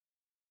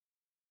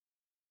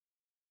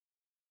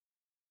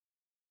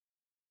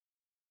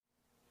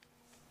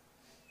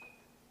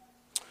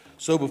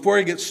So before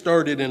I get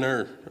started in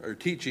our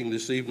teaching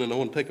this evening, I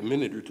want to take a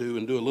minute or two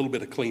and do a little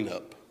bit of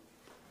cleanup.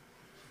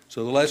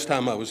 So the last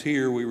time I was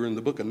here, we were in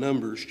the book of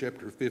Numbers,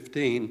 chapter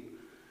 15,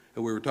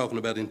 and we were talking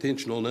about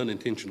intentional and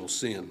unintentional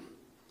sin.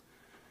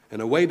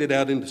 And I waded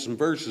out into some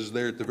verses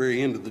there at the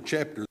very end of the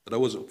chapter that I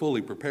wasn't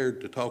fully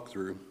prepared to talk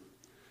through.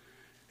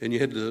 And you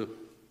had the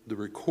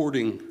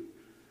recording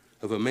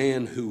of a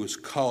man who was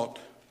caught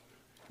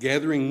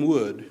gathering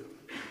wood,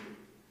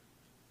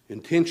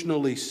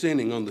 intentionally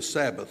sinning on the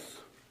Sabbath,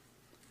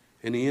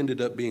 and he ended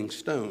up being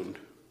stoned.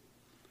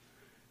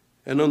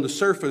 And on the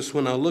surface,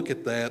 when I look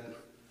at that,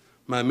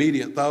 my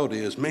immediate thought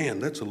is, man,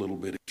 that's a little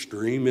bit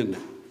extreme, isn't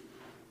it?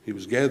 He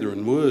was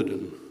gathering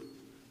wood,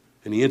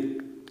 and he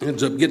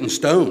ends up getting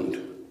stoned.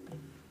 He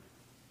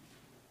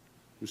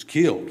was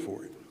killed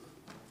for it.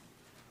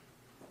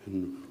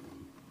 And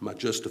my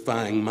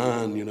justifying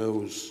mind,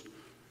 was...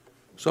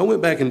 So I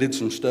went back and did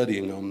some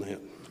studying on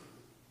that.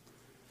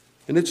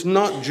 And it's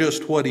not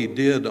just what he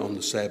did on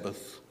the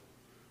Sabbath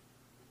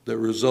that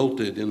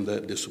resulted in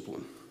that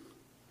discipline.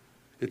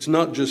 It's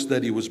not just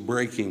that he was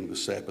breaking the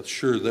Sabbath.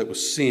 Sure, that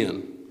was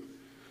sin.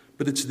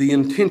 But it's the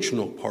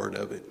intentional part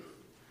of it.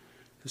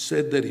 It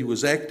said that he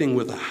was acting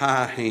with a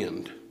high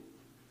hand.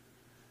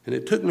 And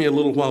it took me a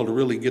little while to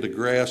really get a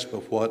grasp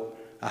of what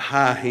a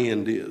high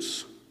hand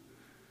is.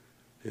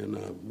 And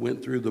I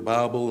went through the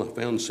Bible. I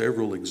found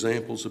several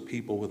examples of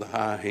people with a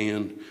high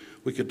hand.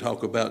 We could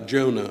talk about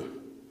Jonah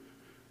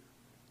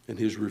and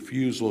his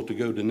refusal to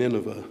go to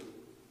Nineveh.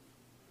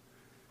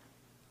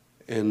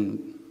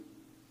 And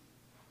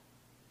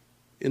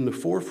in the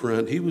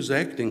forefront, he was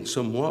acting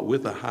somewhat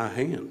with a high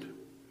hand.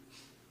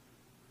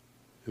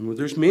 And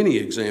there's many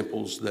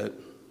examples that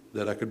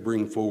I could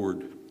bring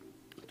forward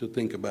to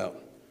think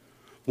about.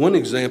 One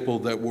example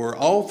that we're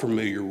all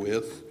familiar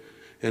with,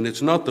 and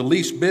it's not the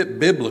least bit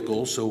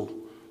biblical, so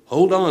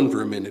hold on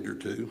for a minute or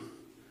two.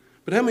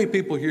 But how many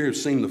people here have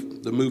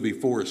seen the movie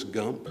Forrest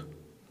Gump?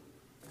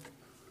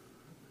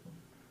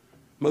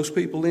 Most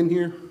people in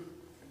here?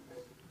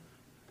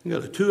 You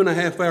got a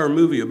 2.5-hour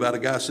movie about a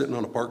guy sitting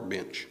on a park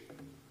bench.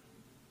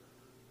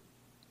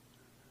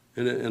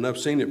 And I've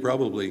seen it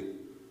probably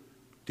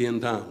 10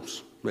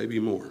 times, maybe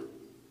more.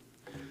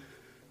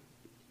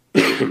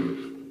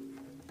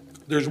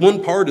 There's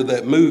one part of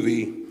that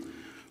movie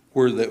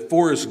where that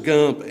Forrest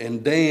Gump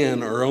and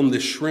Dan are on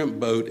this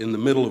shrimp boat in the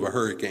middle of a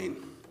hurricane.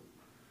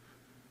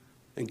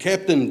 And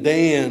Captain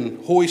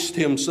Dan hoists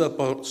himself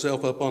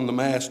up on the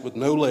mast with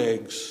no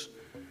legs.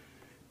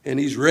 And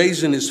he's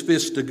raising his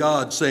fist to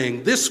God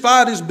saying, "This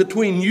fight is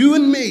between you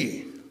and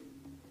me."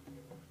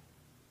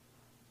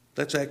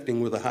 That's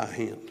acting with a high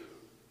hand.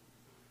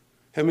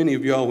 How many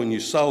of y'all, when you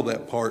saw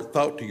that part,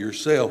 thought to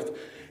yourself,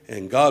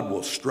 and God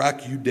will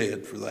strike you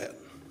dead for that?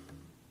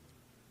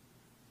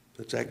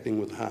 That's acting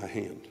with a high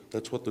hand.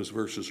 That's what those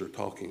verses are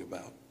talking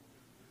about.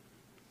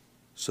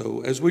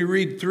 So as we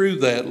read through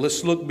that,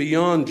 let's look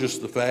beyond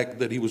just the fact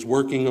that he was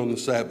working on the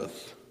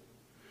Sabbath.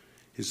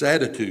 His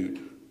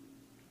attitude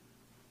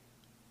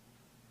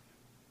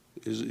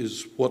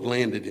is what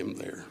landed him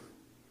there.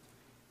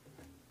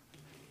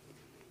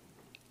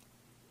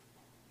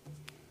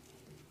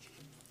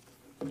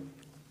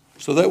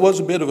 So that was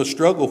a bit of a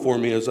struggle for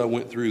me as I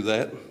went through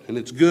that. And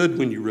it's good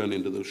when you run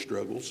into those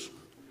struggles.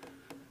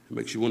 It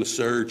makes you want to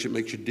search. It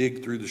makes you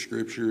dig through the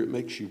scripture. It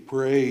makes you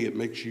pray. It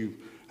makes you,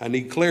 I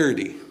need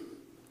clarity.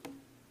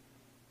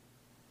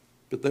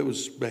 But that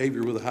was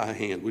behavior with a high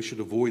hand. We should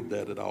avoid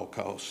that at all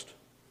cost.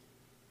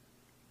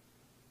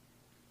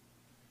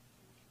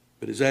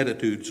 But his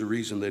attitude's the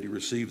reason that he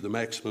received the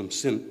maximum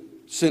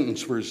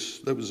sentence for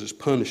that was his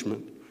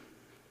punishment.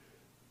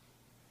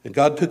 And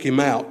God took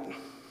him out.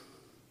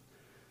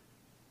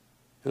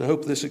 And I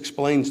hope this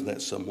explains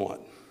that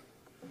somewhat.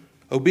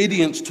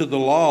 Obedience to the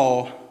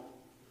law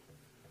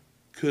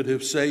could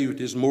have saved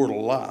his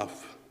mortal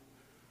life.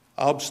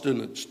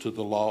 Obstinance to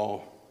the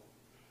law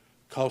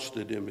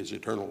costed him his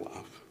eternal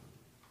life.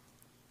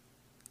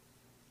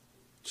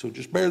 So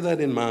just bear that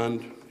in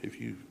mind if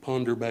you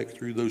ponder back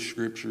through those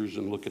scriptures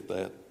and look at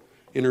that.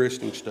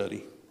 Interesting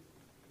study.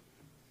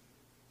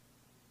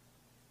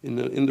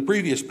 In the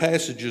previous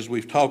passages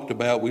we've talked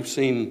about, we've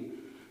seen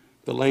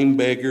the lame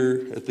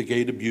beggar at the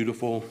gate of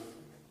Beautiful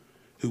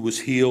who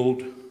was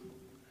healed,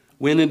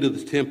 went into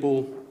the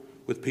temple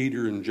with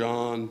Peter and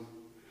John.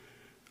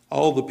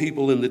 All the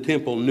people in the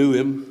temple knew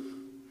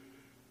him.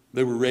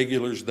 There were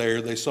regulars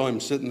there. They saw him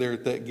sitting there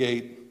at that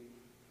gate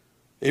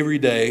every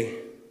day,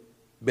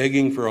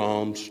 begging for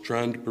alms,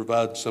 trying to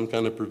provide some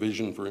kind of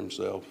provision for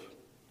himself.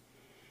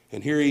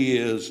 And here he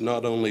is,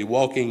 not only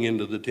walking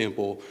into the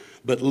temple,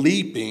 but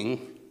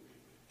leaping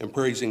and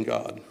praising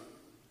God.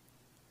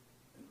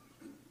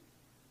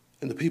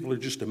 And the people are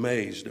just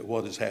amazed at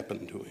what has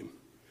happened to him.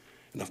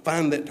 And I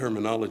find that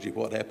terminology,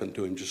 what happened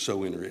to him, just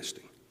so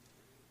interesting.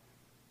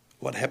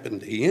 What happened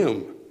to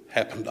him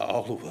happened to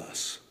all of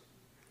us.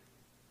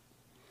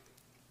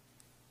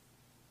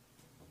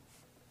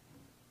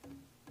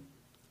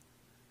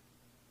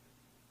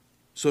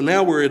 So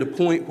now we're at a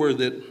point where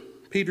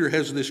that Peter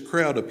has this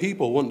crowd of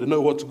people wanting to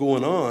know what's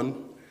going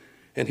on,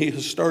 And he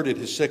has started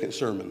his second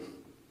sermon.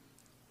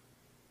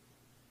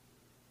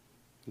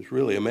 It's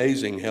really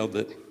amazing how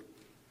that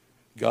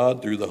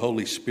God, through the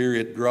Holy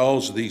Spirit,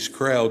 draws these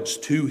crowds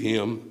to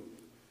him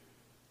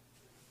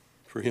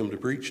for him to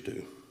preach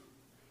to.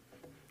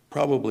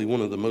 Probably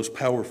one of the most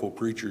powerful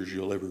preachers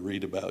you'll ever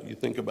read about. You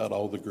think about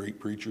all the great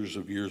preachers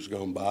of years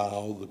gone by,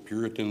 all the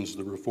Puritans,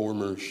 the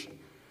Reformers.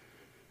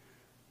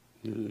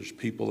 There's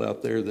people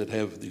out there that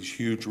have these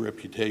huge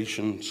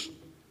reputations.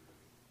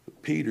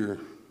 But Peter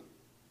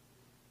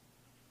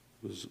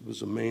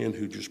was a man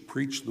who just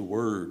preached the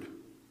word,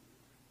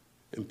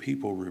 and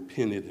people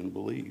repented and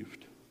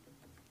believed.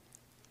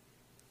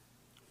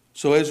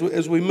 So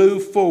as we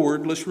move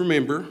forward, let's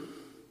remember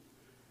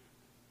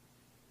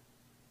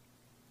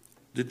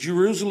the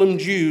Jerusalem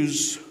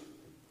Jews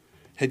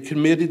had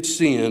committed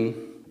sin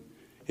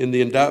in the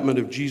indictment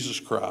of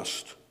Jesus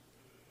Christ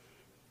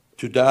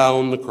to die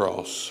on the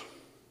cross.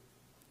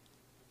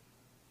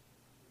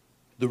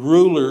 The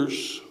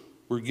rulers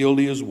were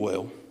guilty as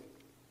well.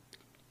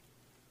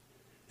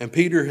 And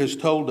Peter has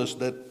told us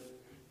that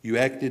you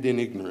acted in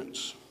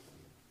ignorance.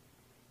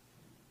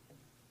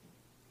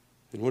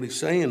 And what he's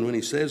saying when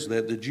he says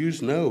that, the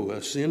Jews know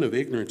a sin of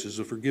ignorance is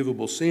a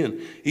forgivable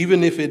sin,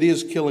 even if it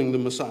is killing the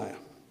Messiah.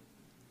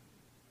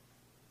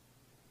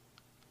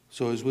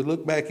 So as we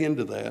look back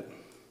into that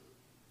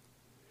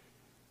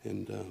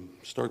and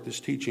start this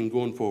teaching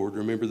going forward,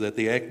 remember that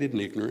they acted in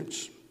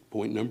ignorance,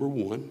 point number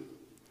one.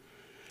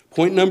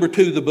 Point number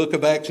two, the book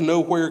of Acts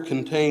nowhere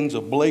contains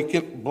a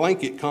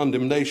blanket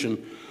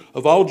condemnation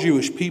of all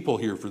Jewish people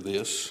here for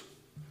this.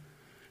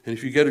 And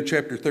if you go to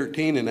chapter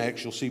 13 in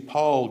Acts, you'll see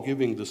Paul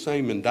giving the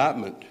same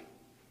indictment.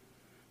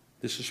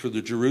 This is for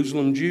the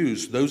Jerusalem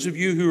Jews. Those of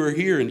you who are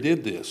here and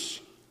did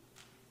this,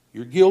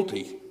 you're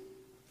guilty.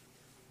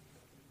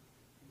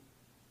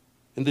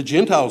 And the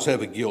Gentiles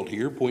have a guilt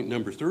here, point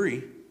number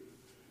three.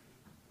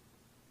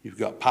 You've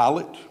got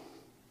Pilate.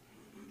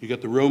 You've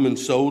got the Roman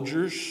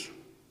soldiers.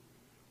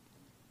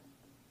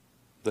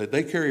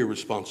 They carry a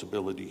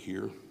responsibility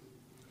here.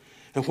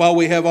 And while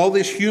we have all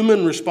this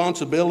human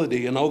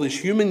responsibility and all this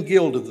human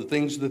guilt of the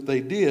things that they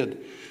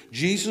did,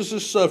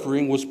 Jesus'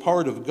 suffering was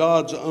part of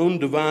God's own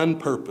divine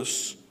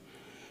purpose.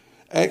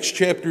 Acts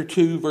chapter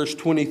 2, verse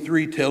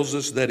 23 tells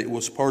us that it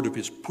was part of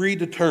his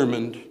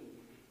predetermined,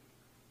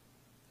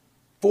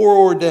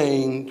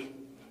 foreordained,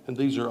 and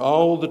these are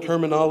all the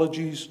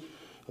terminologies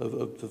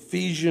of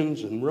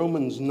Ephesians and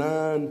Romans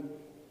 9.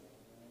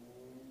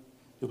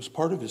 It was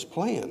part of his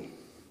plan.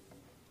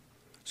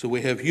 So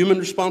we have human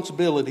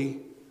responsibility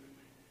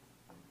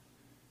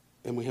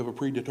and we have a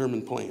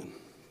predetermined plan.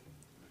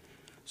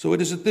 So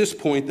it is at this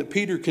point that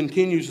Peter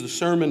continues the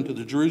sermon to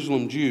the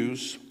Jerusalem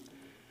Jews,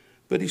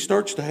 but he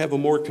starts to have a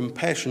more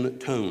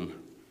compassionate tone,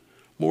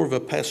 more of a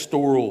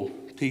pastoral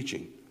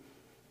teaching.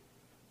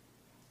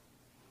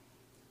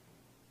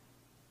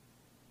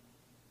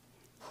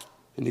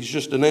 And he's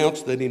just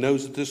announced that he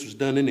knows that this was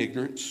done in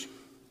ignorance.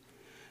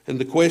 And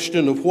the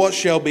question of what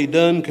shall be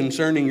done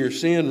concerning your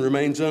sin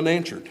remains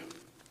unanswered.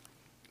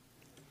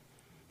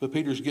 But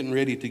Peter's getting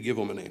ready to give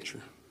them an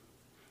answer.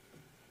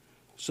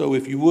 So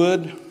if you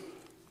would,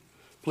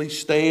 please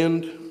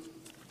stand. And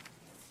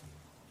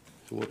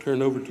we'll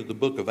turn over to the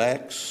book of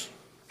Acts,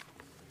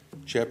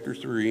 chapter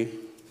 3.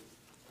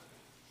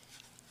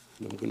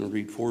 And I'm going to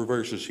read 4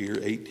 verses here,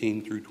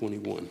 18 through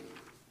 21.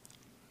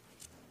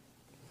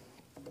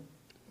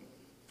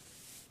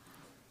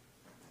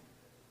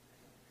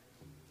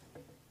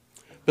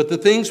 But the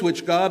things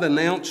which God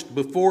announced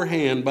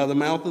beforehand by the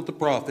mouth of the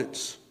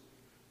prophets,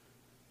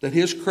 that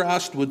his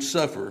Christ would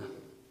suffer,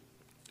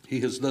 he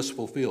has thus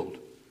fulfilled.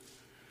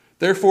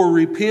 Therefore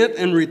repent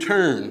and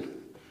return,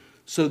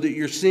 so that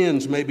your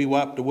sins may be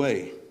wiped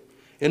away,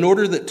 in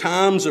order that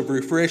times of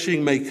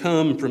refreshing may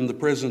come from the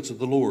presence of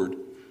the Lord,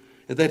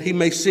 and that he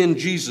may send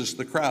Jesus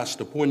the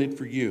Christ appointed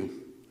for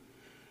you,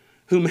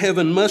 whom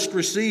heaven must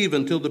receive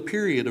until the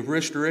period of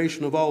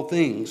restoration of all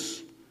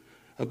things,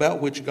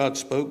 about which God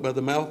spoke by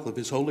the mouth of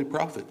his holy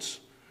prophets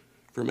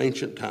from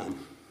ancient time.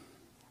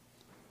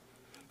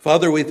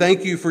 Father, we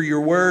thank you for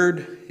your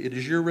word. It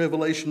is your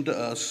revelation to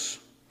us.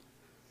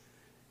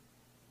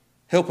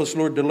 Help us,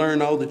 Lord, to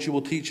learn all that you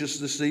will teach us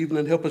this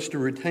evening. Help us to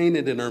retain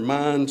it in our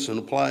minds and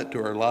apply it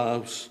to our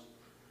lives.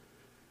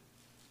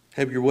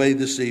 Have your way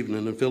this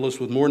evening and fill us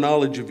with more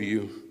knowledge of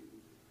you.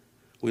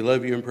 We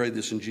love you and pray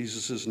this in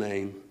Jesus'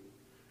 name.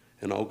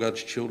 And all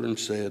God's children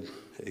said,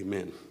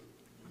 amen.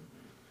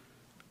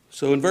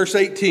 So in verse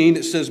 18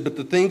 it says, but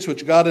the things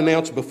which God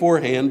announced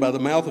beforehand by the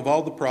mouth of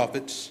all the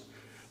prophets,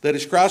 that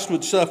as Christ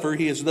would suffer,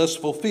 he has thus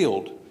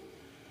fulfilled.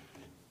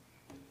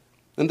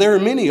 And there are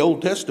many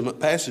Old Testament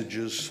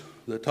passages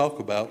that talk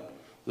about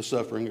the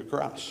suffering of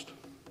Christ.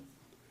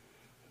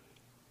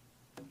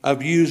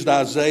 I've used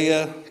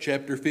Isaiah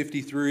chapter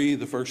 53,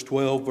 the first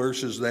 12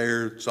 verses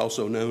there. It's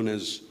also known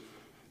as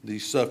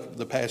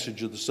the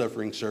passage of the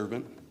suffering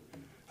servant.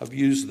 I've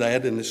used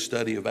that in this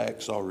study of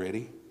Acts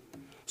already.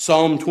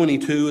 Psalm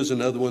 22 is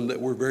another one that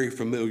we're very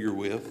familiar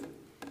with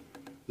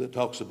that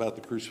talks about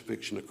the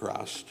crucifixion of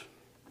Christ.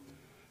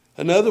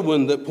 Another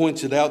one that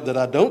points it out that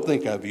I don't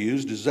think I've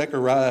used is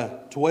Zechariah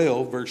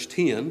 12, verse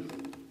 10.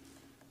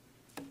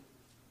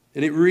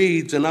 And it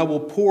reads, "And I will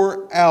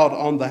pour out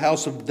on the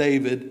house of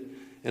David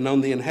and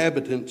on the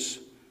inhabitants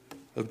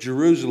of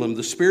Jerusalem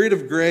the spirit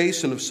of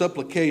grace and of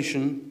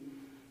supplication,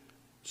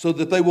 so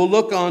that they will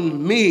look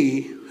on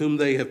me whom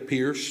they have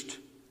pierced,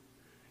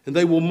 and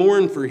they will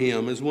mourn for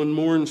him as one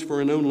mourns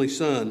for an only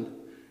son,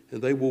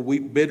 and they will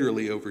weep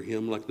bitterly over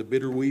him like the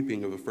bitter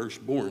weeping of a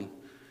firstborn."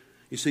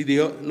 You see,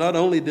 not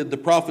only did the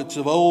prophets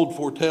of old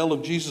foretell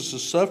of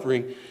Jesus'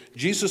 suffering,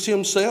 Jesus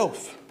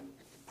himself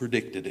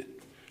predicted it.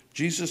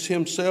 Jesus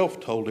himself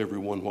told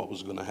everyone what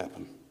was going to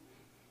happen.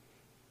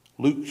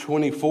 Luke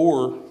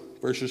 24,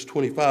 verses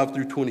 25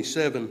 through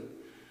 27,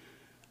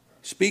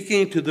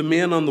 speaking to the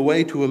men on the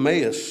way to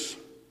Emmaus,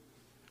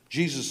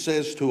 Jesus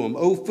says to them,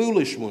 "O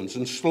foolish ones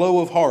and slow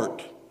of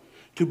heart,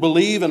 to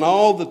believe in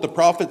all that the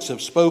prophets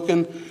have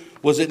spoken,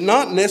 was it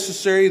not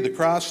necessary the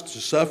Christ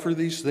to suffer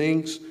these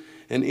things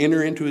and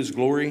enter into his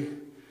glory?"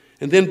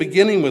 And then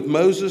beginning with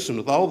Moses and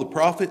with all the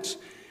prophets,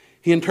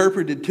 he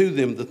interpreted to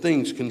them the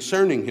things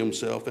concerning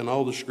himself in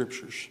all the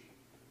scriptures.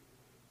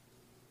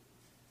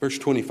 Verse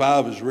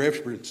 25 is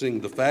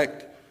referencing the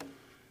fact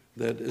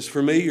that as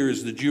familiar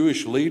as the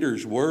Jewish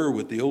leaders were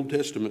with the Old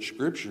Testament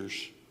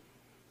scriptures,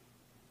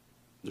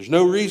 there's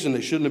no reason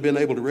they shouldn't have been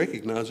able to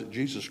recognize that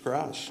Jesus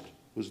Christ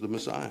was the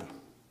Messiah.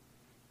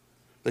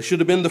 They should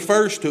have been the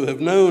first to have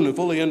known and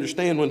fully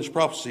understand when this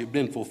prophecy had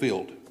been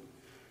fulfilled.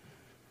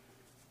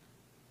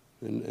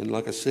 And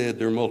like I said,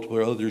 there are multiple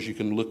others you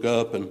can look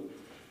up, and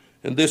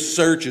this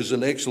search is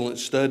an excellent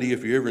study.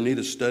 If you ever need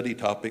a study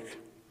topic,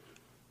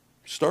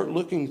 start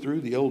looking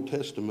through the Old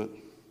Testament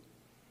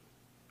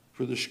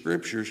for the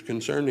scriptures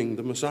concerning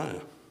the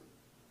Messiah.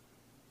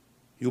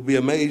 You'll be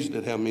amazed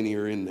at how many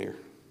are in there.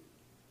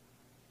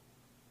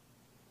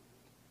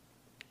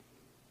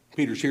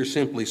 Peter's here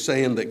simply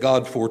saying that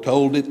God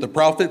foretold it, the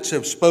prophets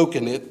have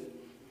spoken it,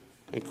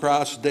 and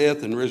Christ's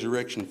death and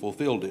resurrection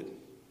fulfilled it.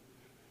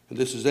 And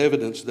this is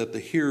evidence that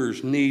the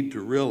hearers need to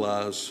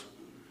realize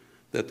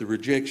that the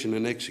rejection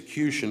and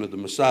execution of the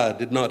Messiah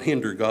did not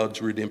hinder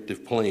God's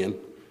redemptive plan.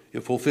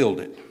 It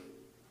fulfilled it.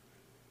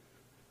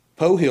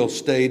 Pohill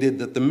stated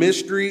that the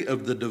mystery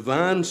of the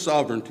divine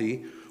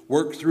sovereignty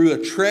worked through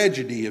a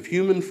tragedy of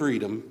human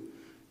freedom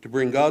to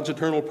bring God's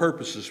eternal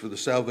purposes for the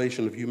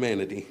salvation of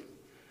humanity.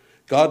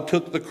 God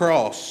took the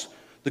cross,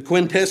 the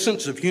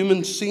quintessence of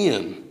human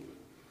sin,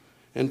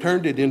 and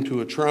turned it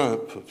into a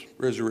triumph of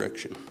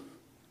resurrection.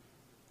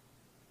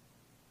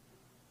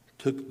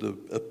 Took the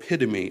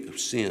epitome of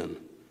sin,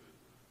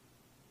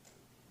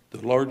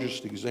 the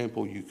largest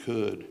example you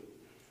could,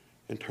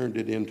 and turned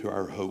it into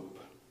our hope.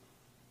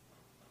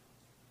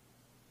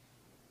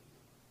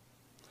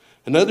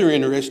 Another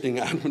interesting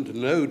item to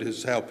note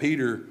is how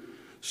Peter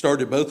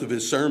started both of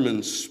his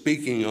sermons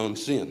speaking on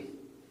sin.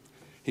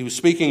 He was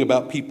speaking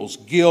about people's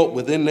guilt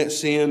within that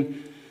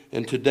sin,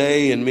 and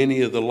today in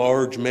many of the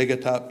large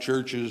mega-type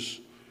churches,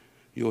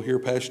 you'll hear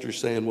pastors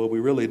saying, well, we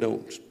really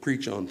don't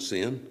preach on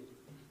sin.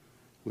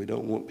 We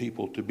don't want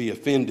people to be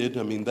offended.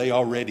 I mean, they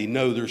already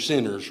know they're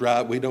sinners,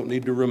 right? We don't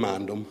need to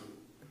remind them.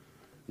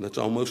 And that's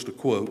almost a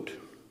quote.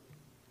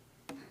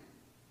 I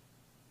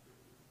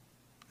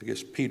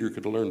guess Peter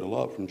could have learned a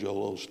lot from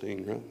Joel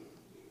Osteen, right?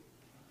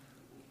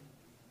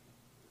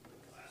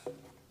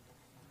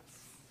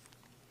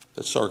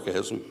 That's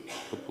sarcasm.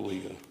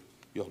 Hopefully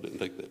y'all didn't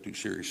take that too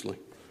seriously.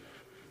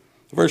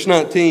 Verse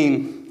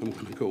 19, I'm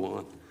going to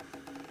go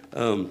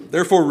on.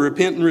 Therefore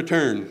repent and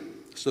return,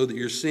 so that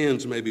your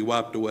sins may be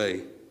wiped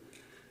away,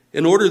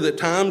 in order that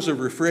times of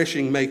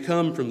refreshing may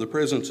come from the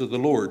presence of the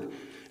Lord.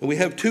 And we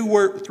have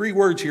three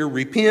words here,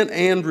 repent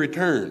and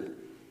return.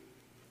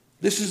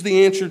 This is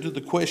the answer to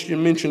the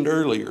question mentioned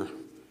earlier.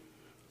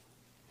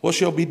 What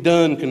shall be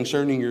done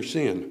concerning your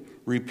sin?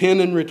 Repent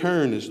and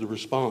return is the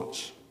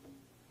response.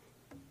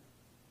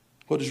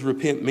 What does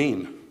repent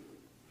mean?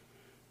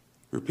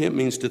 Repent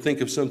means to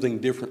think of something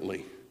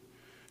differently,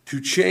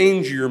 to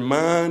change your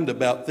mind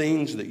about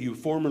things that you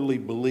formerly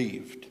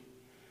believed.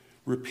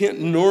 Repent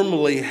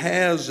normally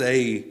has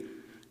a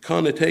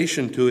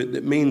connotation to it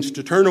that means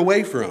to turn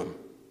away from,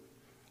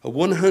 a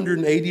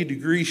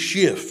 180-degree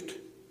shift,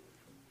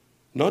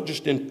 not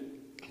just in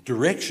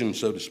direction,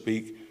 so to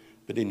speak,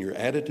 but in your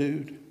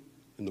attitude,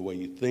 in the way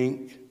you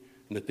think,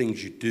 and the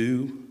things you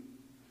do.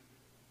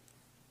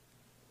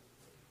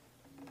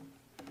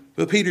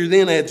 But Peter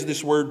then adds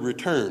this word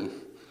return.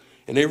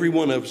 And every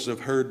one of us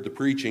have heard the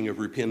preaching of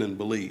repent and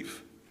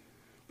believe.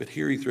 But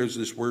here he throws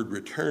this word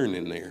return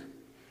in there.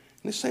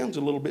 And this sounds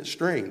a little bit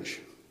strange.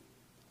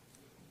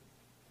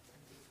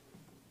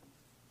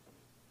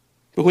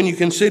 But when you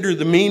consider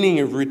the meaning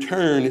of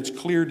return, it's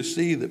clear to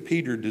see that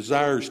Peter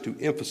desires to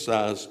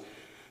emphasize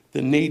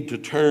the need to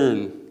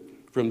turn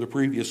from the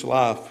previous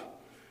life,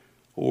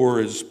 or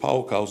as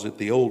Paul calls it,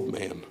 the old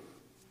man,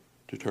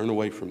 to turn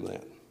away from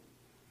that.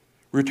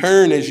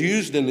 Return, as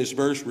used in this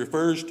verse,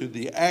 refers to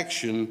the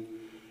action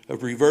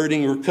of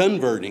reverting or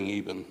converting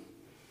even.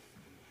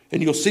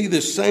 And you'll see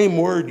this same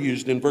word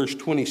used in verse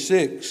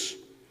 26,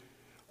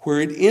 where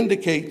it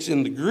indicates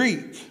in the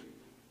Greek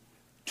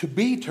to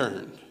be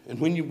turned. And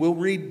we'll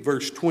read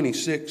verse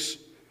 26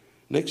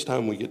 next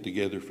time we get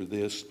together for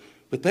this.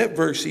 But that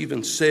verse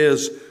even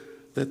says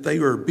that they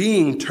are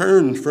being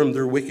turned from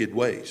their wicked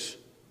ways.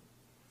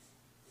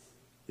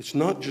 It's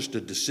not just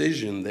a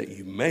decision that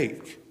you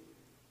make,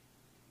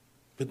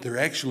 but they're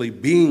actually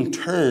being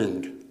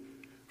turned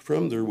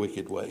from their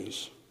wicked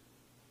ways.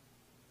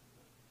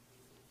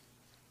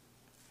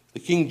 The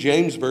King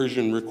James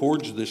Version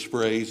records this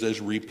phrase as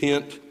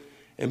repent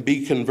and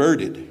be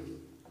converted.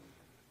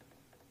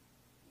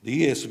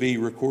 The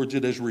ESV records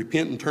it as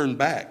repent and turn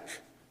back.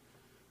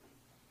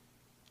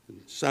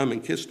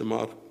 Simon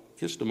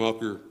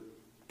Kistemacher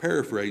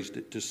paraphrased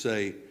it to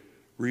say,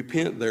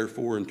 repent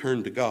therefore and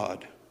turn to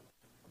God.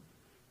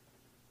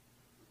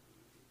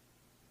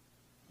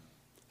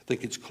 I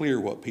think it's clear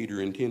what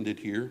Peter intended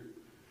here.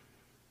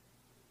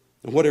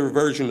 And whatever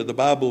version of the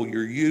Bible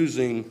you're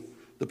using,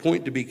 the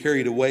point to be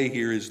carried away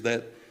here is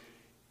that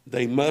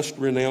they must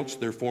renounce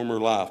their former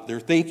life.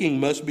 Their thinking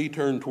must be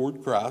turned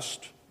toward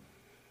Christ,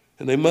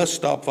 and they must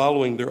stop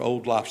following their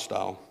old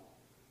lifestyle.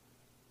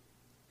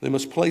 They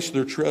must place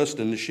their trust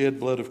in the shed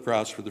blood of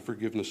Christ for the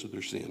forgiveness of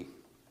their sin.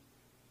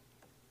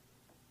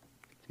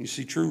 You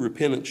see, true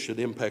repentance should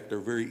impact our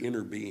very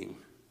inner being.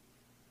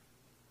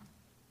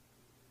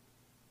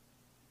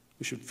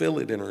 We should feel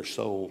it in our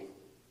soul.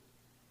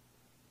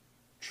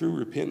 True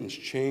repentance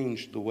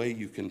changed the way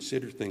you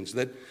consider things.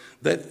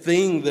 That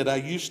thing that I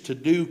used to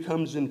do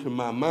comes into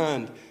my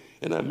mind,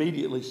 and I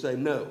immediately say,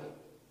 no.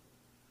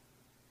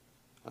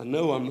 I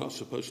know I'm not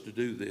supposed to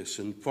do this,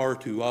 and far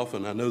too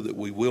often I know that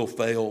we will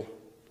fail.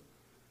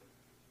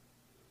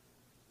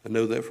 I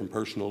know that from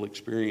personal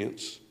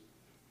experience.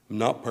 I'm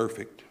not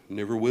perfect,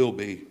 never will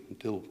be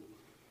until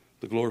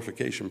the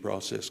glorification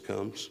process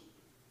comes.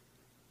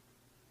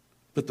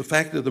 But the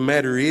fact of the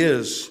matter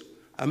is,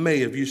 I may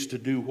have used to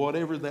do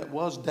whatever that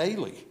was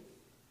daily.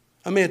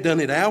 I may have done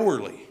it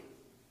hourly.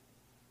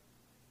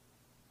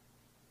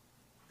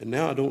 And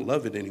now I don't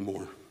love it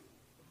anymore.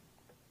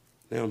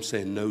 Now I'm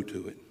saying no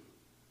to it.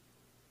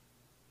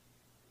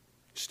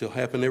 Still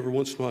happen every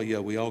once in a while. Yeah,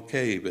 we all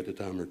cave at a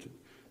time or two,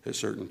 at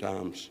certain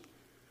times.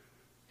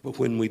 But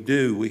when we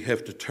do, we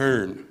have to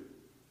turn,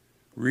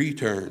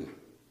 return,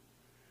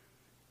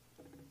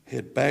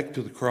 head back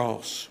to the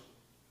cross,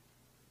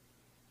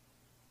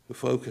 and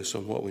focus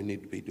on what we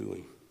need to be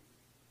doing.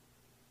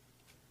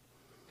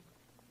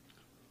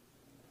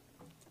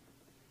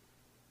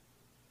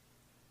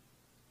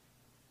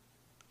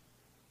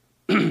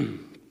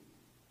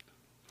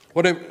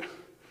 Whatever.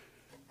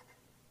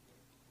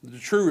 The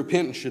true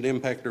repentance should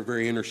impact our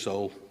very inner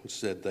soul. We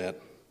said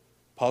that.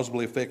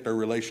 Positively affect our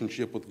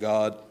relationship with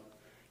God.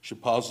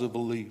 Should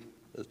positively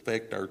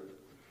affect our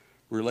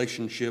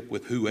relationship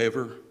with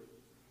whoever.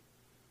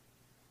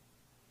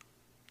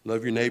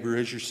 Love your neighbor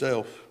as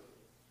yourself.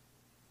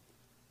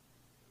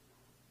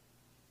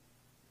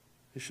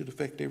 It should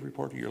affect every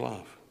part of your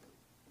life.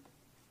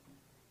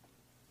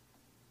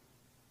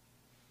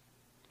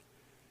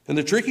 And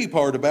the tricky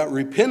part about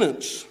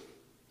repentance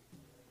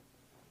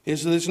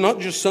is that it's not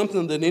just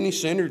something that any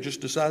sinner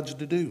just decides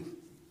to do.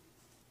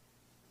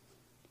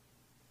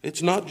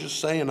 It's not just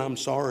saying, I'm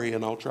sorry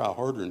and I'll try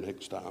harder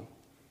next time.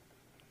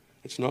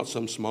 It's not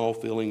some small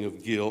feeling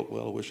of guilt.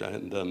 Well, I wish I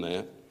hadn't done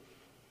that.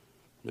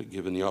 But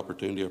given the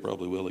opportunity, I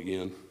probably will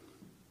again.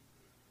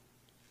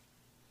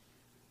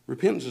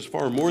 Repentance is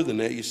far more than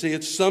that. You see,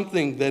 it's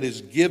something that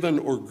is given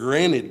or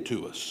granted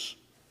to us.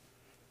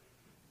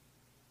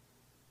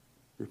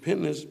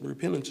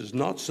 Repentance is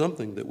not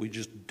something that we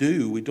just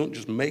do. We don't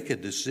just make a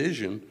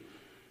decision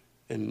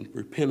and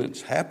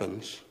repentance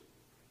happens.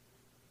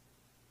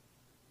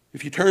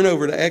 If you turn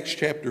over to Acts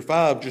chapter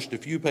 5, just a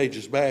few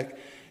pages back,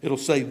 it'll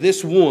say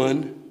this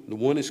one, the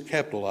one is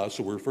capitalized,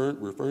 so we're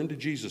referring to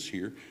Jesus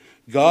here.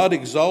 God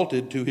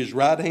exalted to his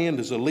right hand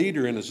as a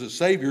leader and as a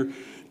savior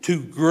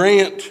to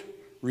grant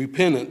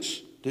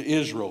repentance to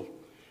Israel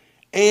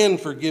and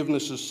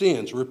forgiveness of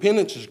sins.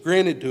 Repentance is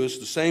granted to us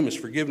the same as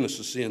forgiveness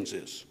of sins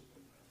is.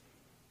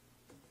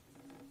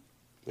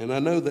 And I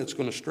know that's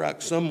going to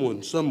strike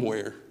someone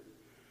somewhere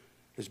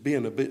as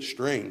being a bit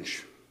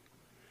strange,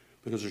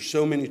 because there's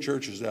so many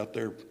churches out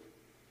there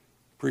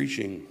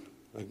preaching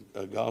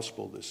a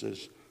gospel that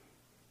says,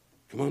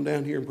 come on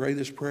down here and pray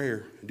this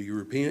prayer. Do you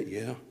repent?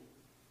 Yeah.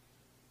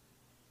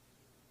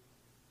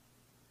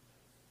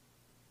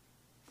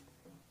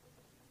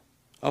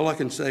 All I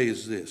can say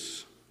is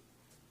this,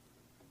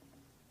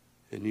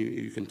 and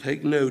you can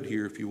take note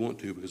here if you want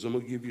to, because I'm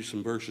going to give you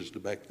some verses to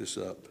back this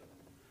up.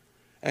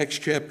 Acts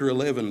chapter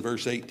 11,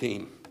 verse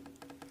 18.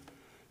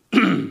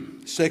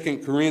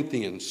 2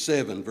 Corinthians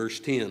 7, verse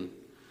 10.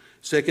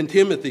 2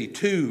 Timothy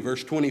 2,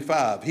 verse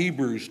 25.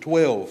 Hebrews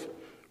 12,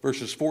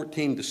 verses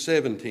 14 to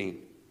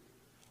 17.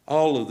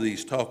 All of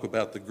these talk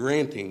about the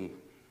granting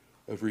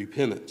of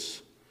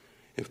repentance.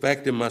 In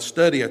fact, in my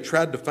study, I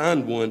tried to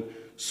find one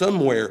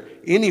somewhere,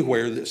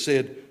 anywhere, that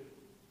said,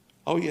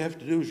 all you have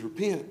to do is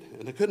repent,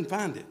 and I couldn't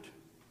find it.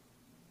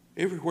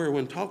 Everywhere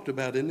when talked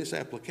about in this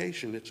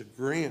application, it's a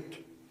grant.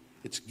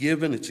 It's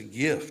given, it's a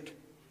gift.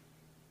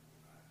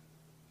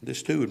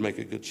 This too would make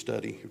a good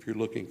study if you're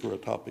looking for a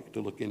topic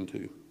to look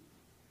into.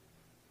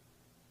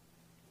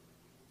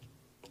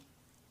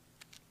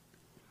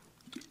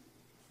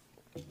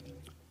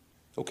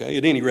 Okay,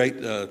 at any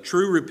rate,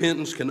 true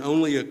repentance can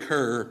only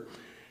occur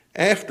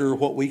after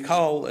what we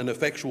call an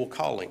effectual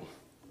calling.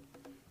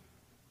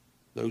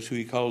 Those who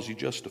he calls, he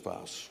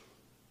justifies.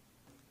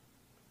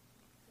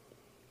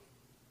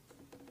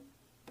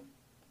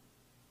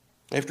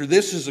 After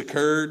this has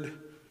occurred,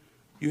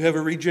 you have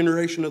a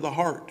regeneration of the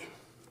heart.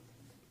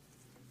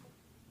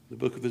 The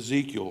book of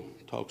Ezekiel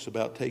talks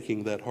about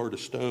taking that heart of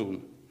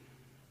stone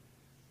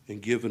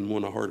and giving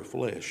one a heart of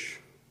flesh.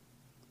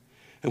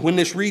 And when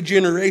this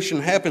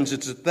regeneration happens,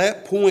 it's at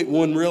that point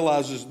one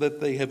realizes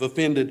that they have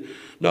offended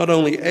not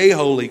only a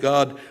holy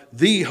God,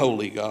 the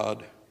holy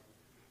God.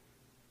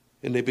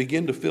 And they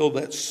begin to feel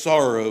that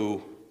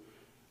sorrow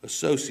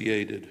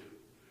associated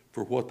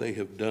for what they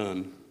have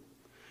done.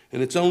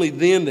 And it's only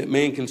then that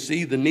man can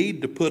see the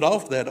need to put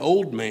off that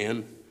old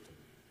man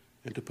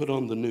and to put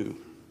on the new.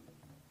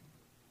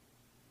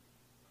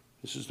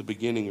 This is the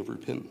beginning of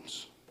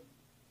repentance.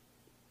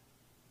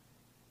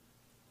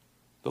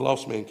 The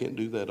lost man can't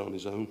do that on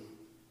his own.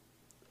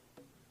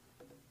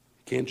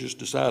 He can't just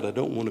decide, I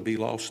don't want to be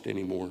lost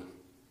anymore,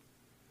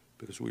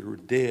 because we were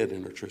dead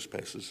in our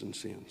trespasses and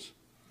sins.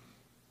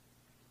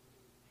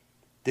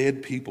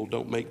 Dead people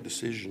don't make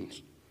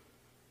decisions.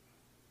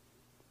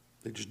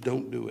 They just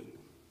don't do it.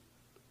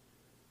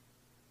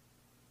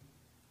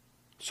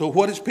 So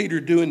what is Peter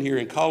doing here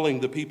in calling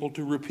the people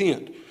to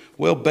repent?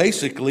 Well,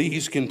 basically,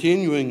 he's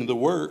continuing the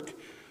work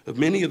of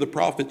many of the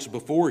prophets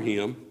before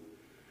him.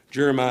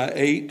 Jeremiah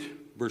 8,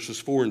 verses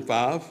 4 and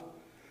 5.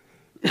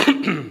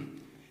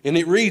 And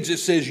it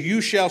says,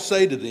 you shall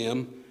say to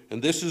them,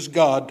 and this is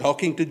God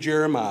talking to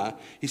Jeremiah.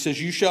 He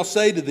says, you shall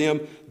say to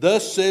them,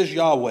 thus says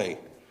Yahweh,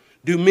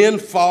 do men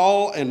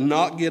fall and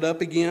not get up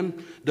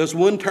again? Does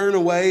one turn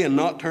away and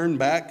not turn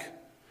back?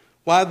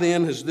 Why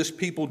then has this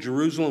people,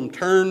 Jerusalem,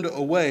 turned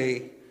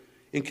away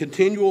in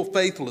continual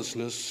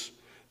faithlessness?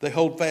 They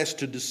hold fast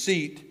to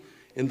deceit,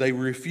 and they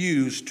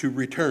refuse to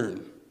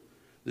return.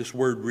 This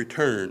word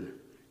return,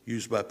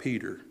 used by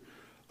Peter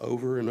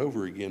over and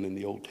over again in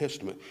the Old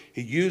Testament.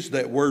 He used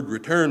that word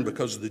return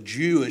because the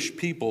Jewish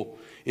people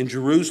in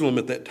Jerusalem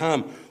at that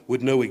time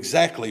would know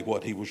exactly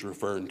what he was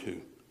referring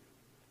to.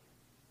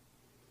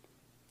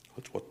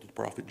 That's what the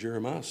prophet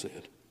Jeremiah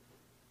said.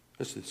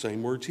 That's the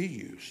same words he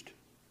used.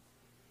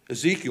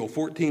 Ezekiel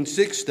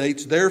 14:6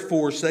 states,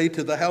 therefore say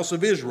to the house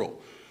of Israel.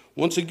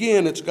 Once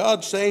again, it's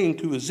God saying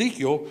to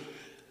Ezekiel,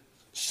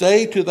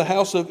 say to the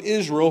house of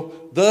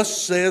Israel, thus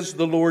says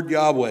the Lord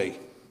Yahweh,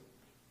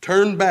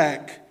 turn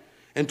back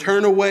and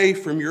turn away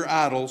from your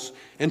idols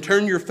and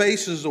turn your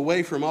faces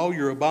away from all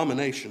your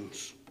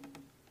abominations.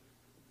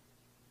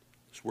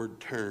 This word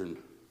turn.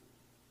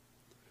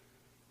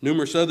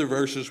 Numerous other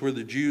verses where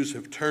the Jews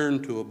have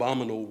turned to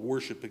abominable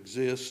worship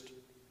exist.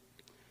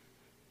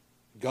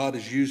 God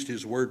has used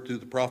his word through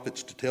the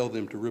prophets to tell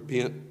them to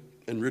repent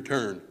and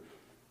return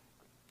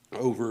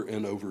over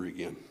and over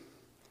again.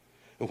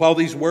 And while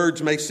these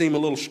words may seem a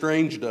little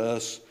strange to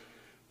us,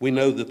 we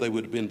know that they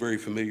would have been very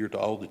familiar to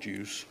all the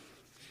Jews.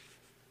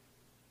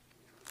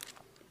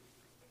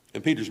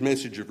 And Peter's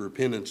message of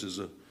repentance is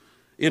an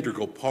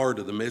integral part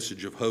of the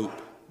message of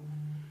hope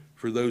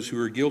for those who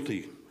are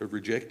guilty of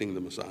rejecting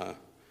the Messiah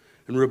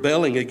and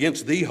rebelling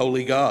against the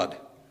holy God.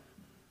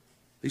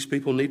 These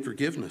people need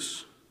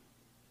forgiveness.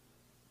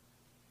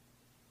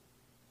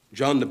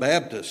 John the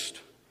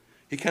Baptist,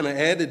 he kind of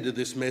added to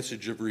this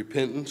message of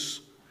repentance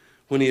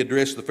when he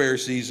addressed the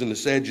Pharisees and the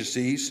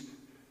Sadducees.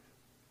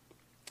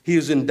 He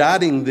is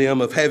indicting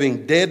them of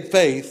having dead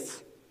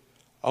faith,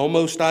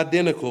 almost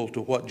identical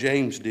to what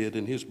James did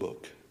in his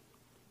book.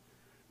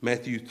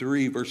 Matthew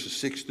 3, verses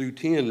 6 through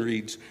 10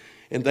 reads,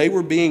 and they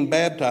were being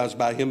baptized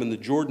by him in the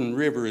Jordan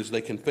River as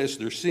they confessed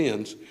their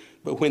sins.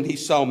 But when he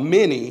saw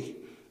many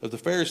of the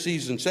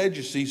Pharisees and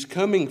Sadducees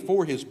coming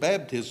for his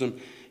baptism,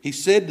 he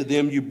said to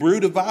them, you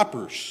brood of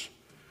vipers,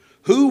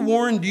 who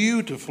warned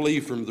you to flee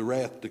from the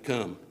wrath to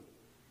come?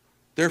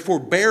 Therefore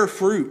bear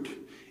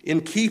fruit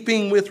in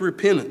keeping with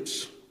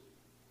repentance.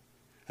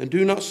 And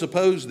do not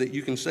suppose that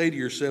you can say to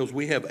yourselves,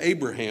 we have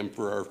Abraham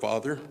for our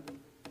father.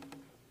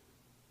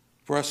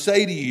 For I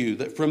say to you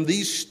that from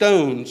these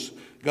stones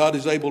God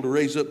is able to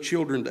raise up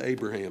children to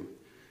Abraham.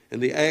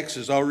 And the axe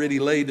is already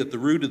laid at the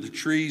root of the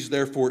trees.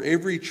 Therefore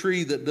every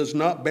tree that does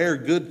not bear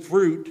good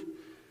fruit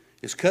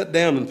is cut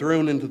down and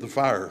thrown into the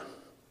fire.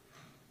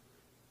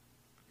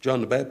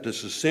 John the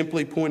Baptist is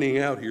simply pointing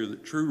out here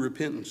that true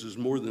repentance is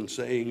more than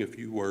saying a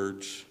few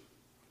words.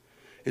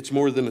 It's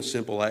more than a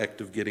simple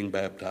act of getting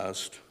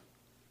baptized.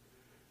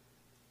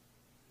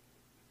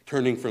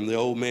 Turning from the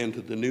old man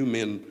to the new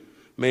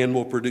man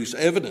will produce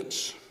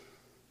evidence.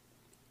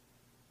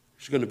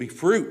 There's going to be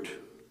fruit.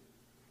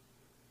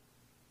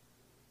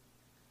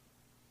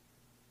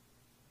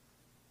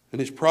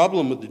 And his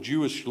problem with the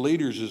Jewish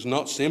leaders is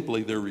not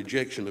simply their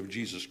rejection of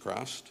Jesus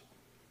Christ,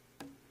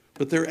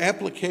 but their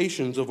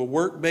applications of a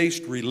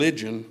work-based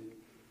religion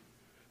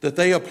that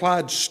they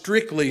applied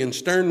strictly and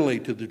sternly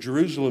to the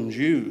Jerusalem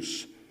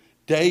Jews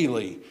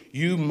daily.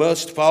 You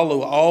must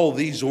follow all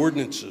these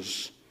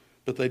ordinances.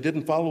 But they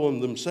didn't follow them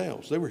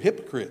themselves. They were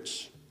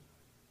hypocrites.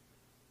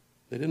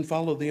 They didn't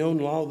follow the own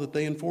law that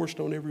they enforced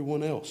on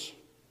everyone else.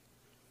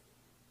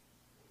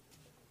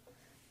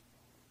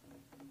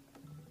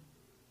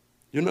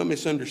 Do not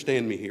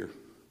misunderstand me here.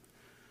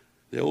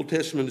 The Old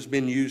Testament has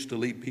been used to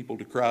lead people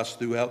to Christ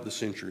throughout the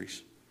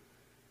centuries.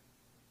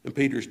 And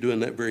Peter's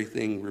doing that very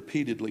thing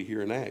repeatedly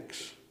here in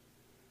Acts.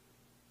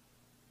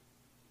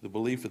 The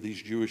belief of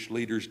these Jewish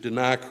leaders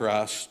deny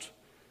Christ,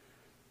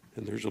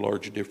 and there's a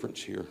large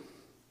difference here.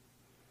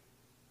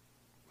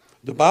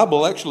 The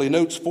Bible actually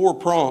notes 4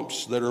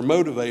 prompts that are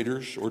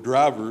motivators or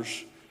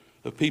drivers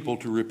of people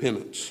to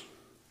repentance.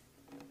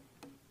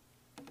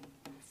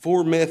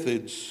 4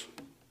 methods,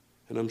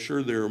 and I'm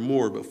sure there are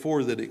more, but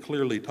 4 that it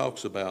clearly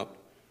talks about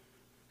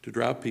to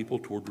drive people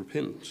toward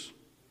repentance.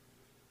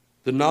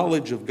 The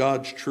knowledge of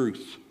God's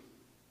truth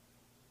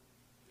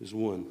is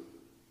one. And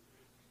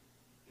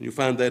you'll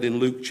find that in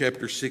Luke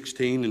chapter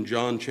 16 and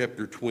John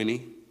chapter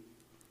 20.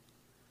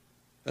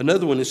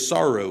 Another one is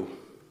sorrow.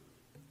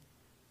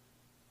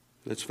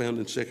 That's found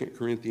in 2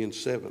 Corinthians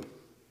 7.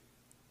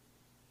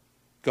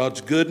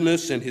 God's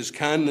goodness and his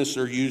kindness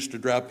are used to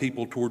drive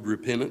people toward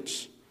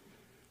repentance,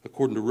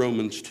 according to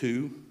Romans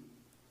 2.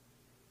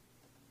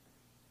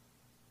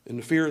 And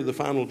the fear of the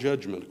final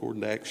judgment,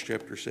 according to Acts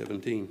chapter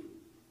 17.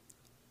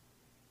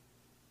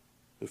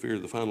 The fear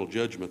of the final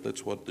judgment,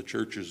 that's what the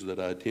churches that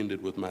I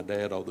attended with my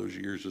dad all those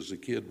years as a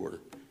kid were.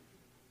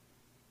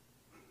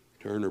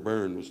 Turn or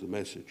burn was the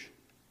message.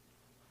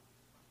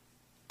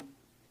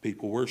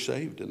 People were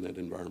saved in that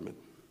environment.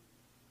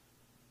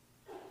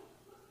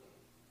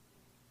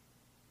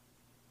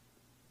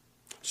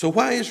 So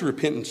why is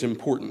repentance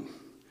important?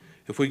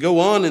 If we go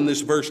on in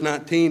this verse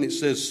 19, it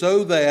says,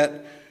 so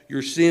that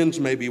your sins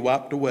may be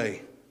wiped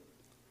away.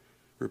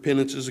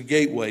 Repentance is a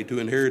gateway to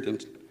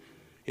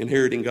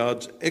inheriting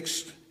God's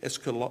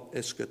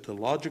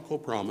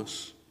eschatological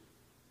promise,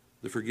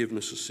 the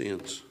forgiveness of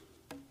sins.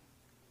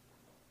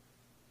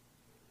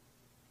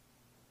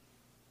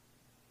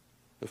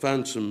 I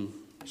find some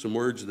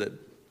words that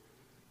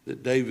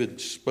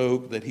David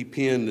spoke, that he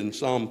penned in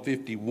Psalm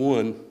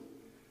 51.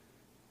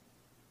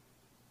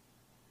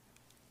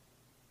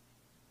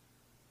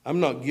 I'm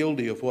not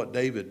guilty of what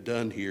David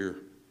done here,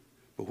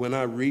 but when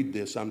I read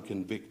this, I'm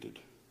convicted.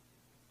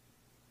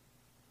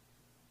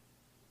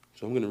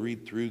 So I'm going to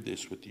read through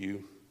this with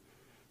you.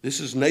 This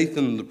is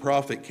Nathan the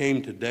prophet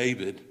came to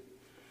David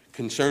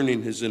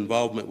concerning his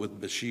involvement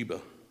with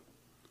Bathsheba.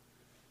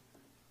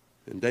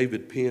 And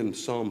David penned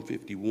Psalm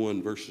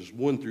 51, verses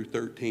 1 through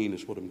 13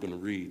 is what I'm going to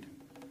read.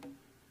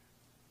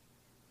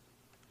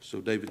 So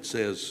David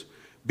says,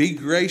 be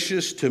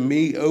gracious to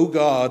me, O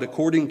God,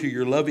 according to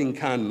your loving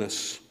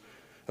kindness.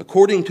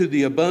 According to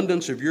the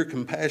abundance of your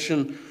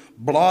compassion,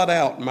 blot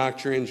out my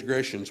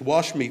transgressions.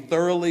 Wash me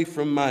thoroughly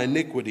from my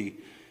iniquity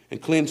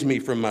and cleanse me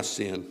from my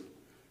sin.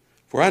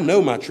 For I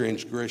know my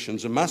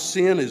transgressions, and my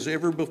sin is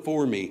ever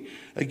before me.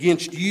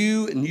 Against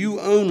you and you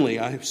only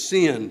I have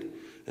sinned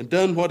and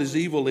done what is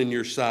evil in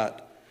your sight,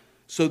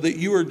 so that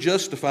you are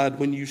justified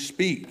when you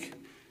speak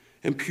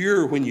and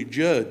pure when you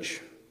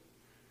judge.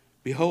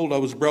 Behold, I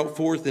was brought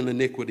forth in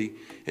iniquity,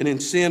 and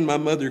in sin my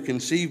mother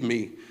conceived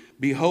me.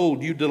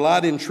 Behold, you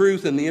delight in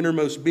truth in the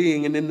innermost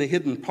being, and in the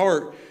hidden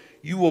part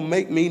you will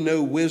make me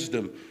know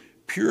wisdom.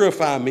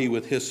 Purify me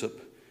with hyssop,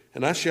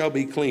 and I shall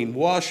be clean.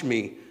 Wash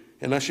me,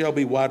 and I shall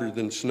be whiter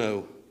than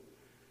snow.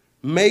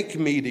 Make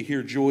me to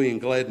hear joy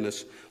and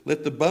gladness.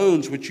 Let the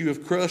bones which you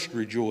have crushed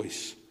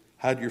rejoice.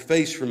 Hide your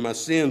face from my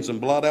sins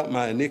and blot out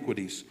my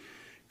iniquities.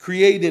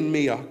 Create in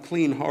me a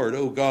clean heart,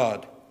 O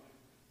God,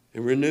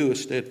 and renew a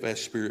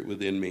steadfast spirit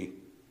within me.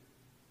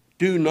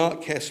 Do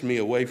not cast me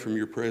away from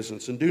your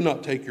presence, and do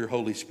not take your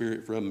Holy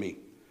Spirit from me.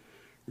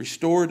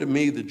 Restore to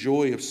me the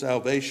joy of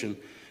salvation,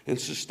 and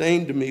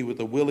sustain to me with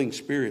a willing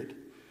spirit.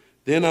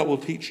 Then I will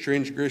teach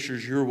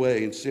transgressors your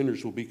way, and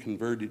sinners will be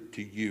converted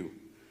to you.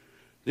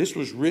 This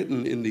was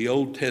written in the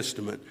Old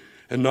Testament,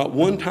 and not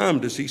one time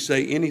does he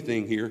say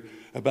anything here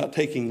about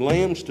taking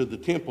lambs to the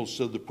temple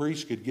so the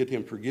priest could get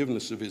him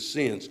forgiveness of his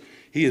sins.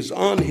 He is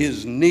on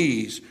his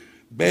knees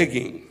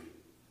begging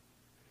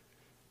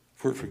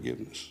for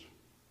forgiveness.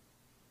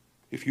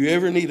 If you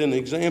ever need an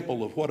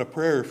example of what a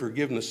prayer of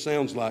forgiveness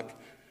sounds like,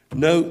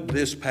 note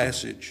this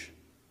passage.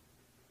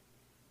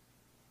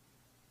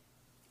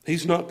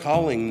 He's not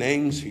calling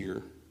names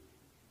here.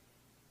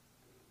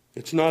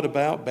 It's not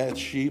about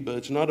Bathsheba.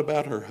 It's not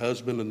about her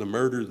husband and the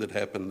murder that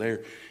happened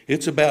there.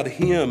 It's about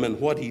him and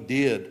what he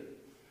did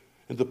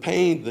and the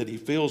pain that he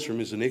feels from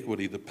his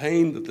iniquity, the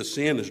pain that the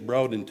sin has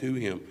brought into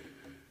him.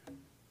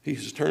 He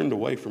has turned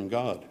away from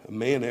God, a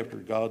man after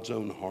God's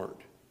own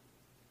heart.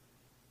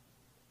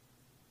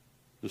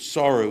 The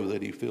sorrow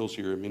that he feels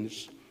here, I mean,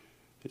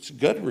 it's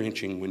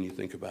gut-wrenching when you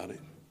think about it.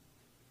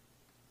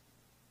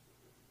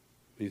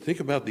 When you think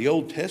about the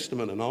Old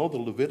Testament and all the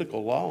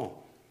Levitical law,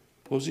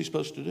 what was he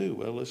supposed to do?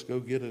 Well, let's go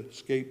get a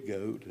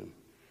scapegoat and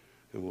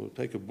we'll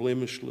take a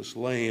blemishless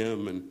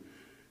lamb and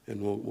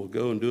and we'll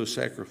go and do a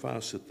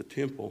sacrifice at the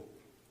temple.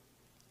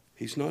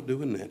 He's not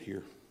doing that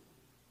here.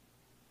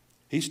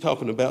 He's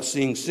talking about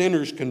seeing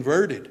sinners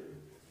converted.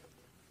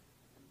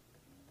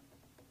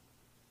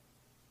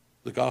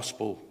 The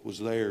gospel was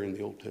there in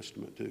the Old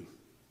Testament too.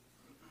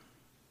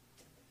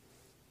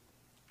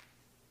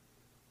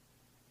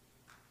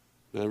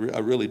 Now, I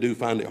really do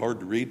find it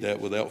hard to read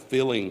that without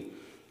feeling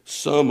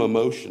some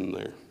emotion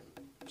there,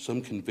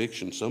 some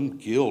conviction, some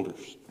guilt.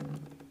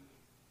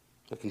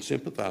 I can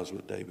sympathize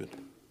with David.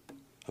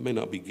 I may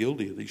not be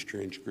guilty of these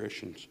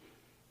transgressions,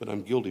 but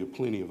I'm guilty of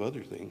plenty of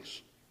other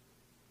things.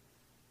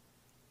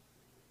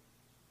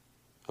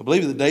 I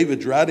believe that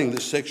David's writing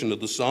this section of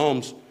the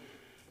Psalms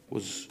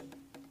was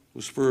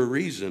for a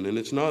reason, and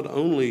it's not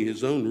only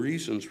his own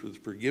reasons for the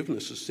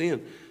forgiveness of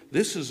sin.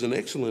 This is an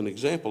excellent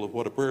example of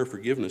what a prayer of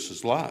forgiveness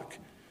is like.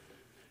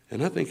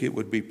 And I think it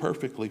would be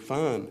perfectly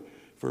fine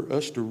for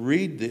us to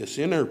read this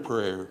in our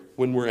prayer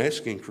when we're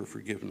asking for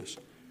forgiveness.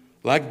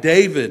 Like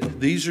David,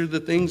 these are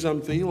the things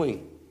I'm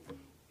feeling.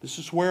 This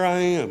is where I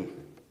am.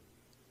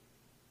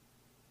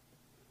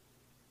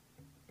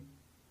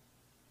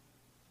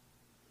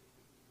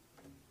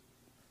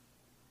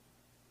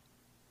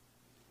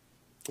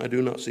 I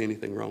do not see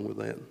anything wrong with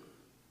that.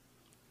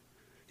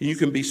 You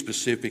can be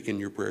specific in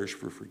your prayers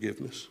for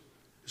forgiveness.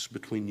 It's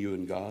between you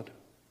and God.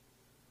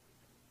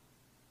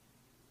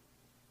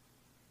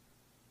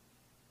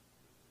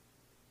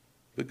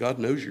 But God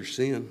knows your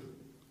sin.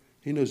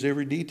 He knows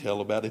every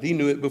detail about it. He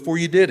knew it before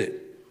you did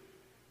it.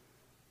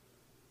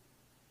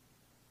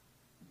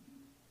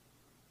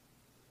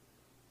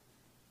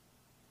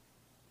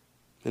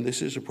 And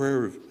this is a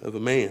prayer of a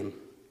man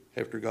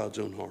after God's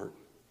own heart.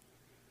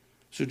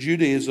 So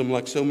Judaism,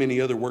 like so many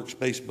other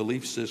works-based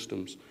belief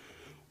systems,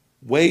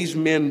 weighs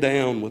men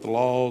down with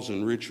laws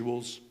and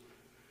rituals,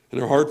 and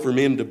they're hard for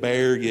men to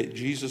bear. Yet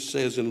Jesus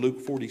says in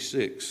Luke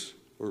 46,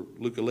 or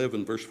Luke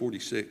 11, verse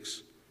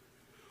 46,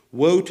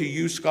 "Woe to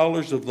you,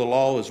 scholars of the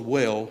law as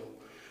well,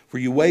 for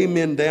you weigh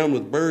men down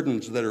with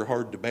burdens that are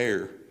hard to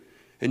bear,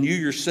 and you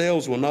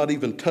yourselves will not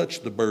even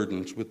touch the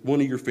burdens with one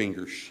of your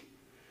fingers."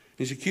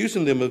 He's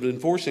accusing them of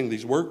enforcing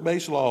these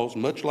work-based laws,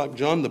 much like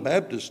John the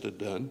Baptist had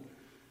done,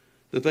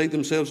 that they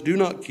themselves do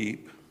not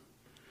keep.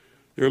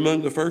 They're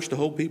among the first to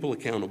hold people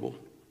accountable.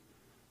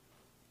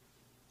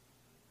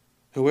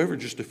 However,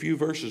 just a few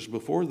verses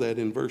before that,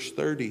 in verse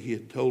 30, he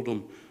had told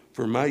them,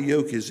 "For my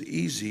yoke is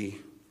easy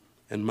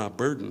and my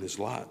burden is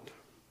light."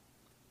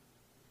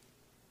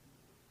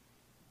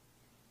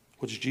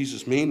 What does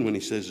Jesus mean when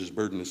he says his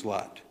burden is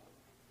light?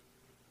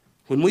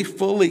 When we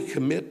fully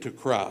commit to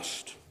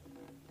Christ,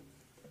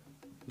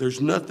 there's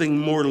nothing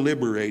more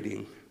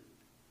liberating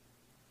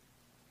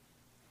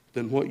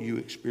than what you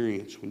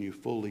experience when you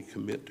fully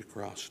commit to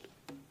Christ.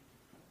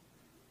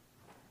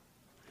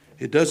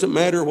 It doesn't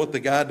matter what the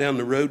guy down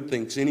the road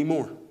thinks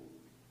anymore.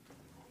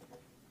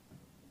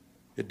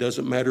 It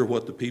doesn't matter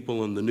what the people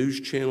on the news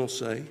channel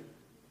say.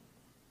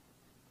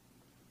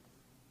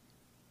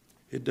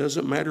 It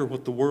doesn't matter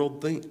what the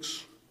world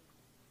thinks.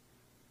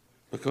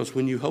 Because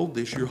when you hold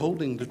this, you're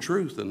holding the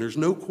truth, and there's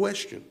no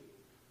question.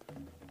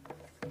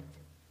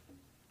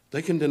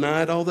 They can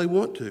deny it all they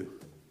want to.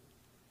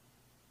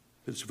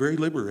 It's very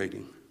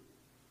liberating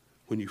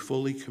when you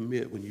fully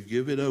commit, when you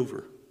give it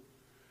over.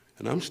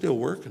 And I'm still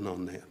working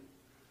on that.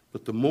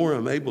 But the more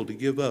I'm able to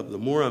give up, the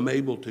more I'm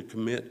able to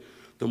commit,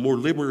 the more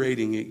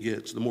liberating it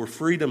gets, the more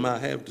freedom I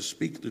have to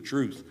speak the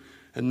truth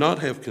and not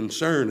have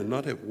concern and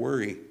not have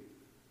worry.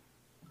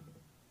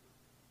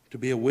 To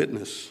be a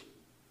witness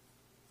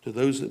to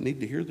those that need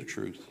to hear the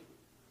truth.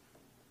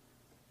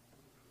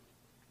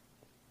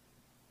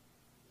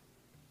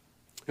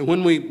 And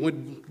when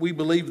we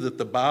believe that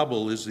the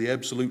Bible is the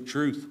absolute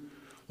truth,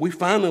 we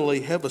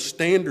finally have a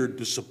standard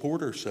to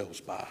support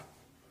ourselves by.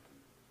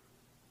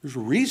 There's a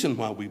reason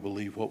why we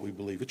believe what we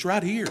believe. It's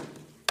right here.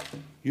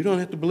 You don't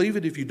have to believe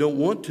it if you don't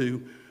want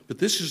to, but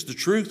this is the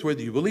truth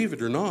whether you believe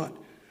it or not,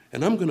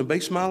 and I'm going to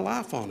base my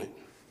life on it.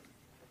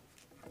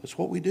 That's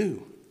what we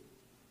do.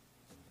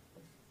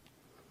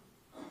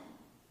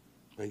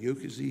 My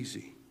yoke is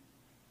easy,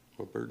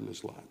 my burden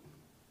is light.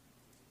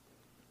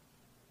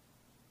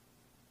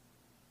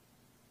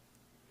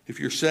 If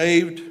you're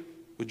saved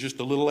with just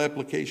a little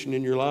application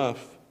in your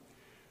life,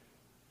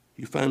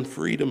 you find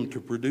freedom to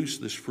produce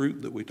this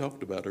fruit that we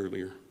talked about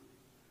earlier.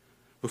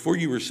 Before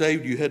you were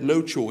saved, you had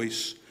no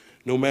choice,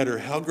 no matter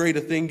how great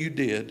a thing you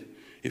did,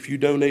 if you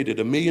donated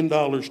 $1 million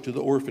to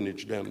the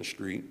orphanage down the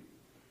street.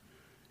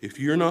 If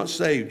you're not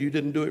saved, you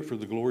didn't do it for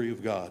the glory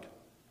of God.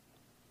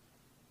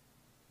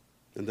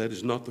 And that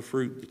is not the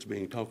fruit that's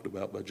being talked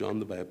about by John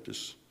the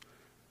Baptist,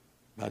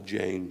 by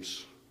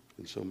James,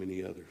 and so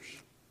many others.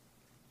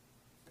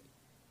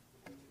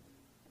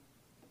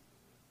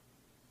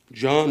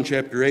 John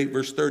chapter 8,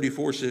 verse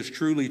 34 says,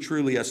 "Truly,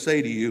 truly, I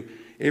say to you,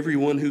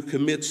 everyone who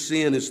commits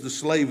sin is the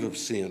slave of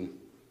sin.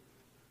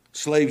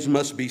 Slaves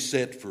must be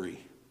set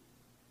free."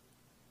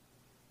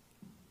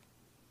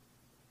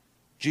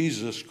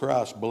 Jesus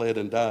Christ bled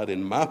and died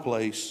in my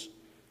place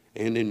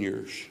and in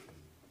yours.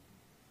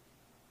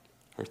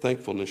 Our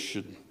thankfulness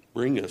should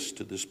bring us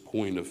to this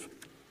point of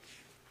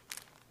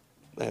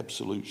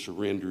absolute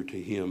surrender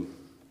to Him.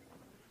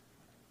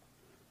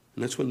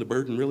 And that's when the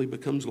burden really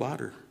becomes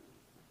lighter,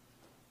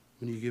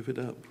 when you give it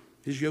up.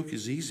 His yoke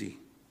is easy.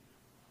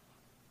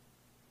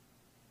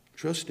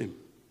 Trust Him.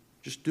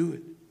 Just do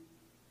it.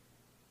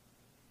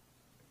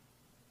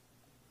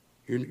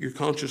 Your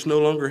conscience no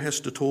longer has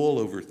to toil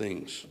over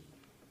things.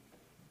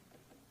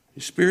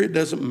 Your spirit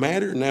doesn't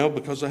matter now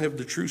because I have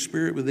the true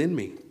Spirit within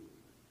me.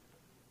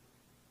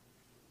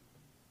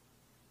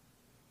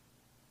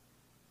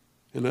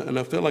 And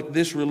I feel like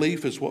this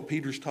relief is what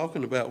Peter's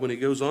talking about when he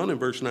goes on in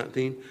verse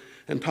 19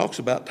 and talks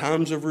about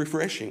times of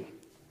refreshing.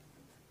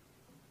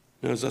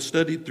 Now, as I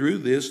studied through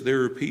this,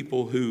 there are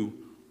people who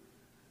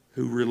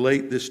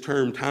relate this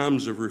term,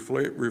 times of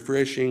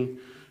refreshing,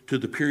 to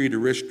the period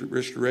of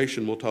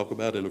restoration we'll talk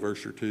about in a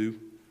verse or two,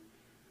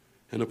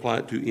 and apply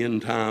it to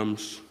end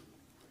times.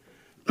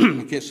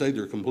 I can't say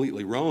they're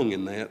completely wrong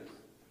in that,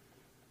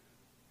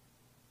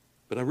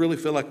 but I really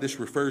feel like this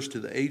refers to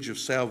the age of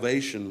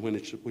salvation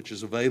which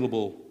is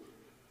available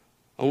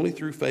only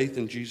through faith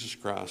in Jesus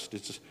Christ.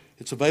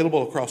 It's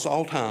available across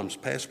all times,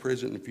 past,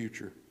 present, and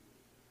future.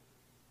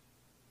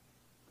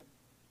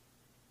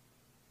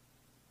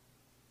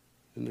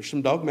 And there's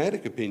some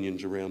dogmatic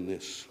opinions around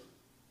this.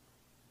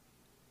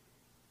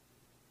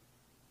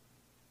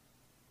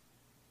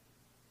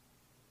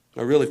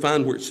 I really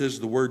find where it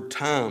says the word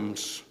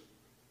times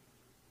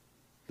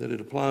that it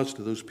applies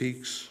to those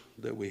peaks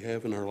that we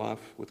have in our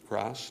life with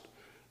Christ.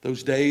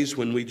 Those days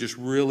when we just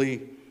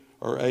really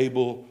are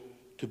able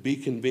to be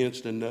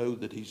convinced and know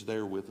that He's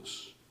there with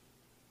us.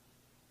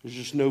 There's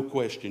just no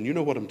question. You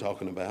know what I'm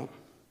talking about.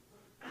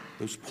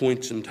 Those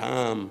points in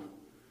time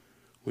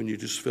when you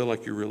just feel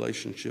like your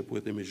relationship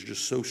with Him is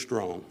just so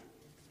strong.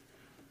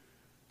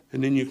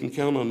 And then you can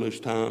count on those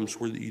times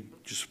where you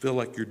just feel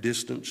like you're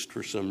distanced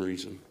for some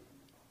reason.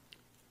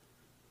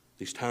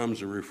 These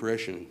times of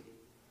refreshing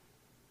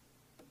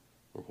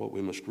are what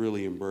we must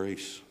really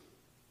embrace.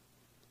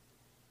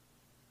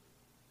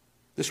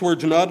 This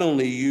word's not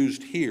only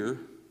used here,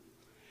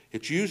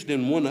 it's used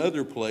in one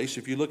other place.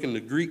 If you look in the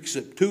Greek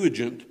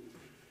Septuagint,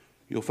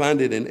 you'll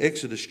find it in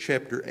Exodus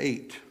chapter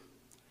 8,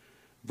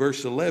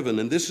 verse 11.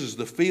 And this is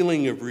the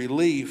feeling of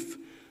relief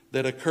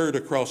that occurred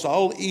across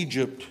all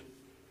Egypt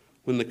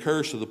when the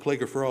curse of the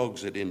plague of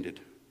frogs had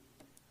ended.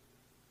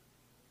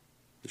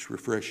 It's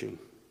refreshing.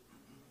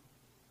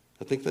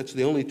 I think that's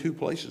the only two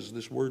places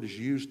this word is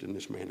used in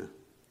this manner.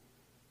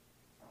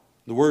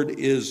 The word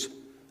is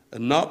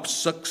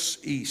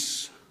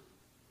anopsuxis.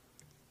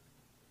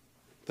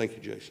 Thank you,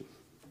 Jason.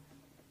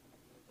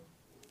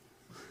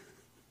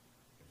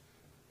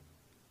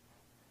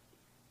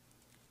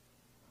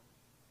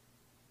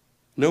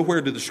 Nowhere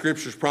do the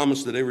Scriptures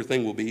promise that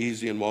everything will be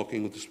easy in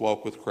walking with this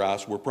walk with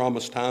Christ. We're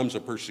promised times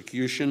of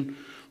persecution.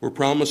 We're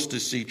promised to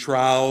see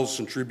trials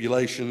and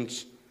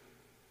tribulations.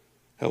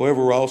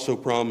 However, we're also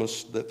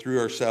promised that through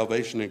our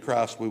salvation in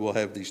Christ, we will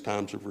have these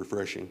times of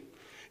refreshing.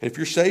 And if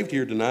you're saved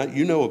here tonight,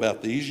 you know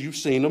about these. You've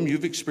seen them.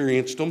 You've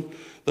experienced them.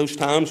 Those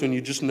times when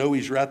you just know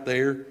He's right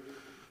there.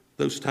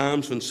 Those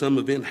times when some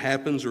event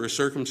happens or a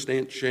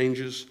circumstance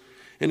changes.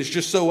 And it's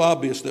just so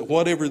obvious that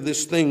whatever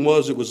this thing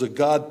was, it was a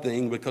God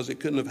thing because it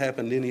couldn't have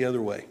happened any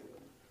other way.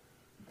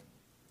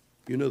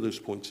 You know those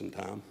points in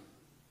time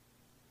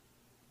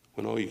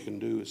when all you can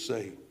do is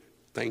say,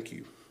 thank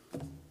you.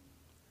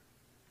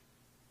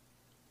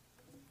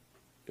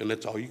 And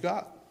that's all you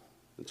got.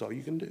 That's all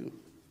you can do.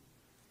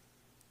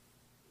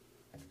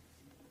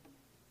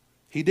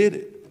 He did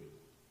it.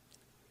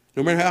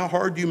 No matter how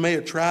hard you may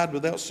have tried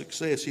without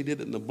success, He did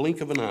it in the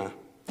blink of an eye.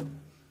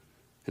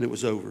 And it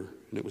was over,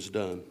 and it was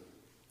done.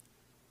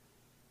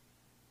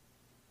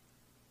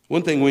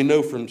 One thing we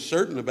know from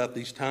certain about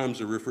these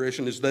times of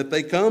refreshing is that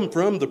they come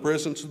from the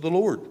presence of the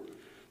Lord.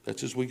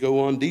 That's as we go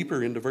on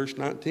deeper into verse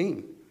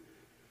 19.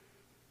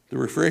 The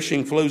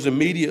refreshing flows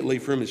immediately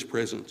from His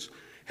presence.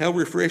 How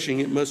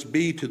refreshing it must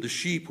be to the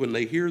sheep when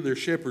they hear their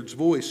shepherd's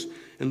voice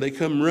and they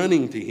come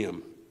running to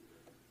Him.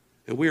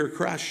 And we are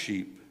Christ's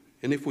sheep.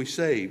 And if we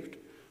saved,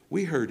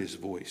 we heard His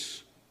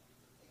voice.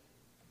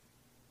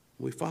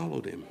 We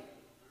followed Him.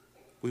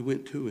 We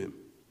went to Him.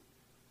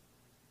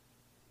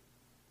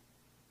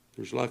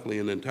 There's likely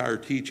an entire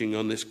teaching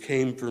on this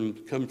come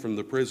from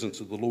the presence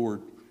of the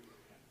Lord.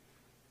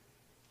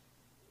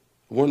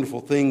 A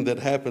wonderful thing that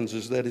happens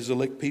is that His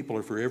elect people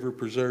are forever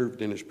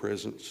preserved in His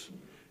presence,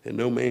 and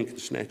no man can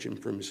snatch Him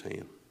from His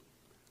hand.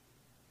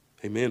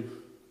 Amen.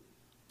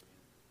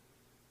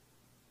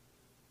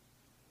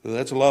 Now,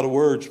 that's a lot of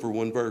words for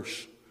one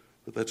verse,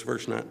 but that's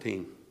verse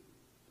 19.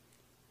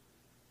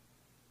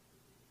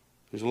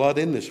 There's a lot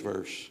in this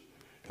verse,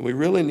 and we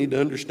really need to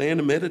understand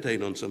and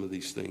meditate on some of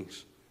these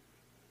things.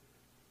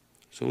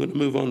 So I'm going to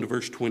move on to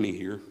verse 20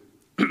 here.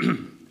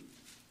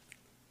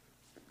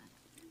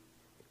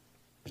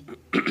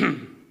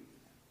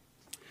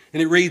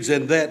 And it reads,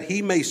 and that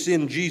He may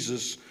send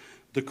Jesus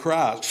the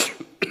Christ,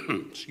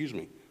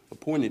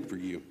 appointed for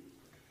you.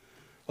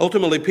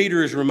 Ultimately,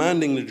 Peter is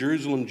reminding the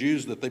Jerusalem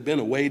Jews that they've been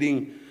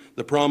awaiting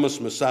the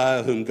promised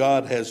Messiah whom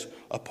God has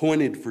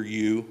appointed for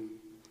you.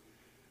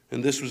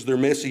 And this was their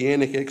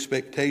messianic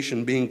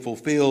expectation being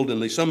fulfilled,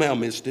 and they somehow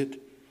missed it.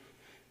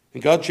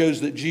 And God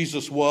chose that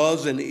Jesus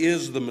was and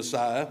is the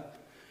Messiah,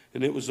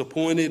 and it was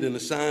appointed and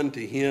assigned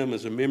to him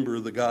as a member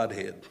of the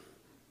Godhead.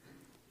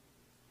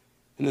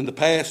 And in the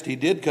past, he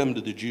did come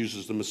to the Jews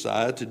as the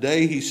Messiah.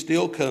 Today, he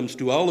still comes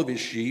to all of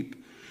his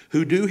sheep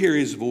who do hear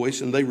his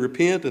voice, and they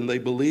repent and they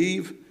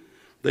believe.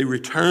 They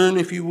return,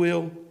 if you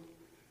will.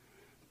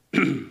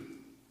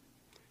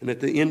 And at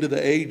the end of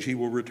the age, he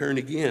will return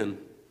again,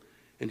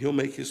 and he'll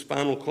make his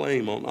final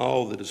claim on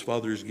all that his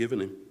Father has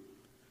given him.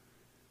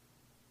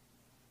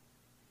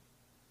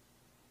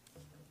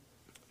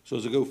 So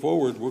as I go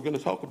forward, we're going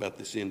to talk about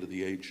this end of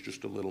the age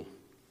just a little.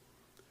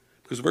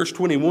 Because verse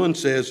 21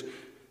 says,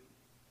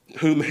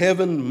 whom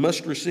heaven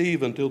must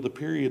receive until the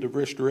period of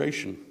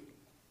restoration.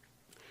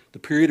 The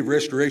period of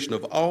restoration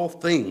of all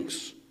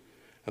things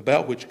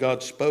about which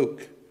God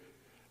spoke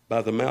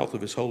by the mouth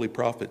of his holy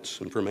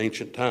prophets and from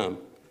ancient time.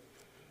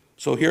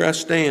 So here I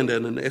stand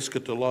at an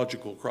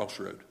eschatological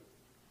crossroad.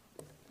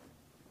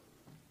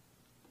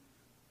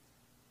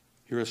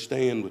 Here I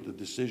stand with a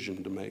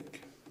decision to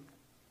make.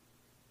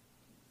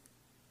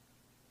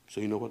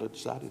 So you know what I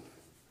decided?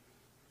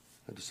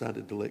 I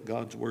decided to let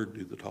God's word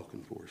do the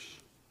talking for us.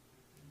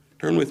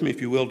 Turn with me, if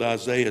you will, to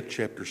Isaiah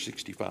chapter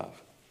 65.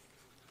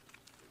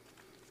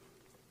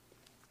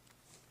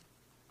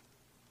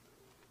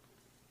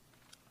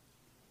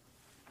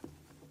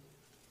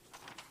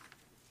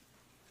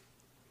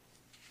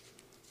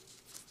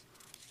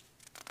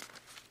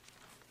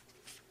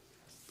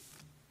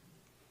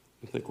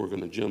 I think we're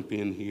going to jump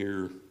in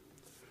here.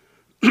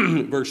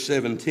 Verse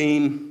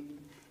 17.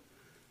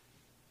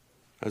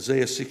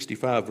 Isaiah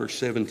 65, verse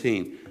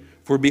 17.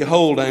 For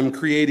behold, I am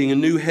creating a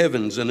new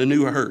heavens and a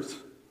new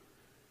earth.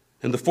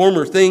 And the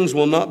former things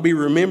will not be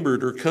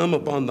remembered or come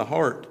upon the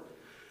heart.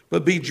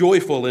 But be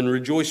joyful and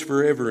rejoice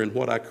forever in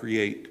what I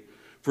create.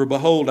 For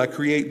behold, I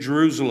create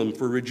Jerusalem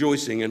for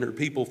rejoicing and her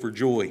people for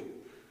joy.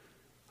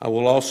 I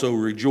will also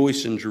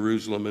rejoice in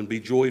Jerusalem and be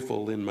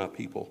joyful in my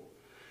people.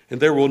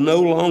 And there will no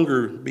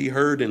longer be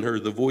heard in her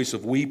the voice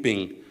of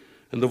weeping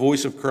and the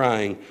voice of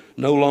crying.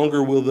 No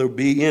longer will there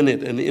be in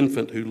it an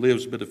infant who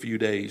lives but a few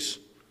days,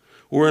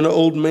 or an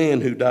old man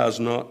who does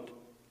not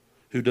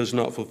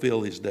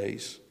fulfill his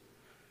days.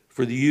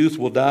 For the youth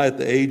will die at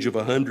the age of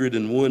 100,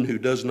 and one who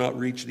does not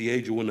reach the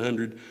age of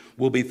 100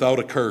 will be thought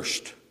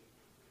accursed.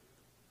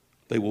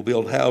 They will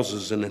build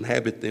houses and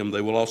inhabit them.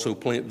 They will also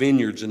plant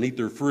vineyards and eat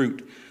their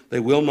fruit. They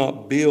will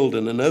not build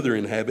and another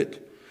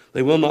inhabit.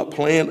 They will not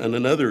plant and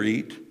another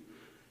eat.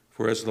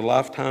 For as the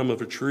lifetime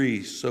of a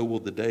tree, so will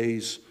the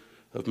days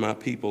of my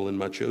people, and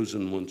my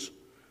chosen ones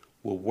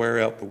will wear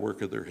out the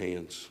work of their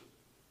hands.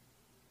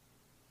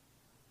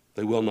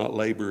 They will not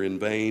labor in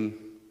vain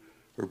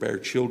or bear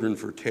children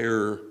for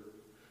terror,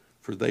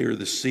 for they are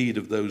the seed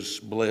of those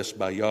blessed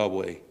by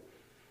Yahweh,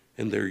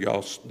 and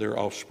their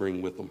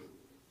offspring with them.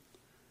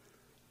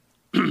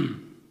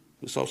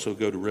 Let's also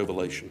go to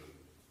Revelation.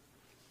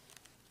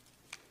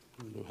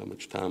 I don't know how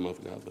much time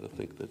I've got, but I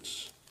think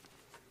that's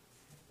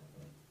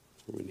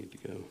where we need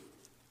to go.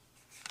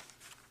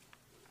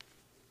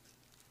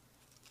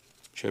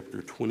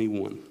 Chapter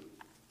 21.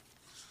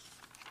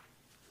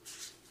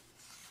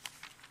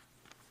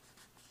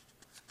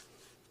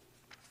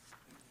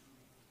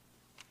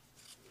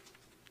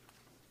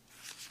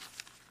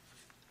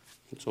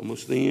 It's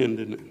almost the end,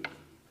 isn't it?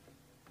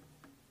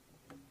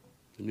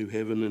 The new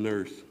heaven and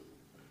earth.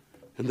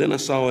 And then I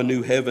saw a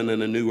new heaven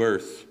and a new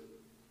earth.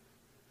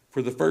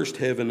 For the first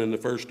heaven and the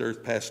first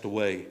earth passed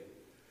away.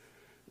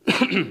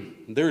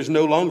 There is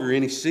no longer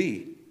any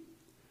sea.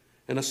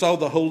 And I saw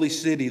the holy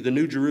city, the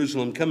new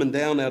Jerusalem, coming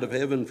down out of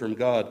heaven from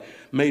God,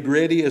 made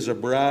ready as a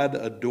bride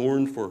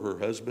adorned for her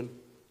husband.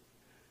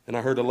 And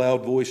I heard a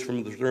loud voice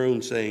from the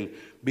throne saying,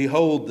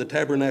 behold, the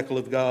tabernacle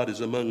of God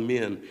is among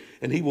men,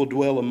 and he will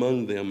dwell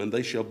among them, and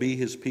they shall be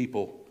his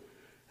people,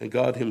 and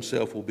God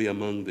himself will be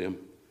among them.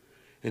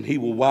 And he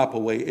will wipe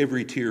away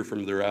every tear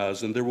from their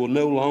eyes, and there will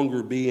no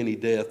longer be any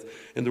death,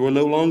 and there will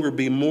no longer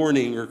be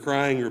mourning or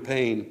crying or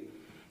pain.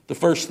 The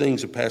first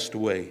things have passed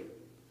away.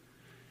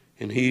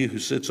 And he who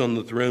sits on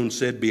the throne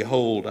said,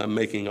 behold, I'm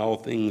making all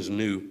things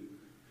new.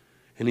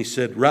 And he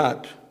said,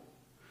 write,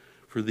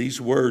 for these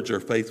words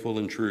are faithful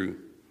and true.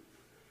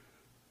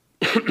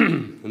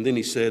 And then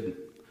he said,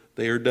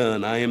 they are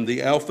done. I am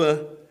the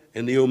Alpha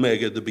and the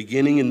Omega, the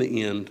beginning and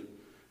the end.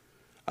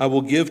 I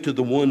will give to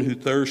the one who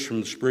thirsts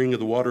from the spring of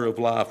the water of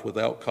life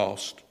without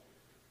cost.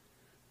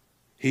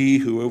 He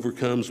who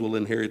overcomes will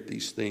inherit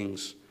these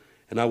things,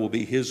 and I will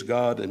be his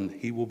God, and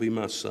he will be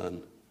my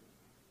son.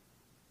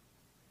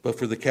 But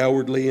for the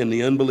cowardly and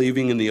the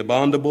unbelieving and the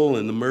abominable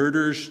and the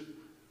murderers,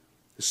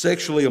 the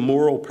sexually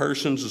immoral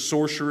persons, the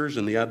sorcerers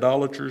and the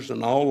idolaters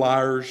and all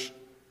liars,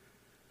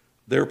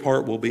 their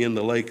part will be in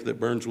the lake that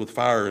burns with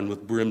fire and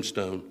with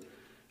brimstone,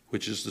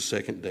 which is the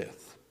second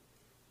death.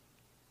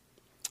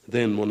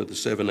 Then one of the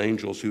seven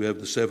angels who have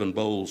the seven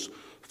bowls,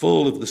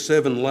 full of the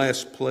seven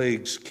last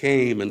plagues,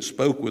 came and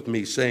spoke with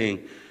me,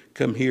 saying,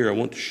 come here, I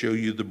want to show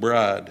you the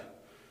bride,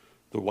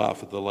 the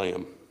wife of the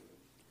Lamb.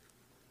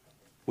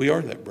 We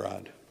are that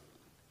bride.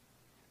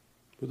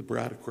 We're the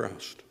bride of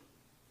Christ.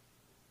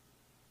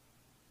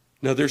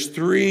 Now there's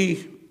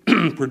three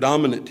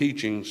predominant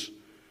teachings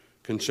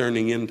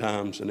concerning end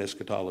times and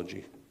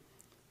eschatology.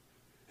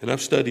 And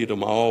I've studied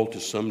them all to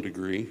some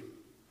degree.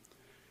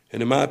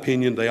 And in my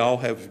opinion, they all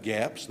have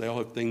gaps. They all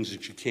have things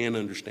that you can't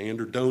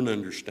understand or don't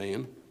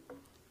understand.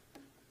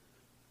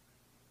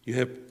 You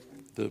have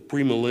the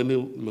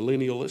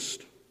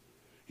premillennialist.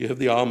 You have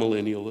the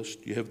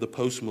amillennialist. You have the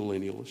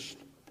postmillennialist.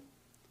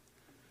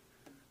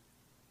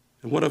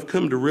 And what I've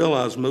come to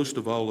realize most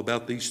of all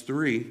about these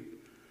three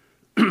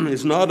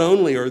is not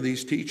only are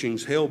these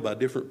teachings held by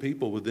different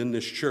people within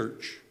this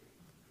church,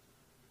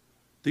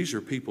 these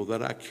are people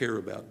that I care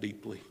about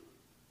deeply.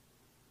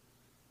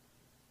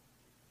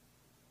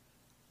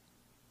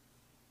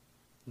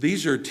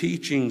 These are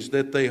teachings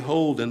that they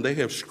hold, and they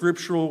have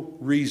scriptural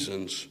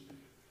reasons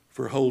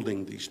for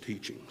holding these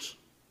teachings.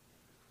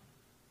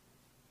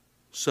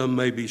 Some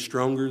may be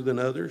stronger than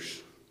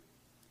others,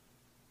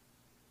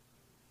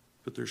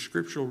 but there's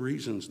scriptural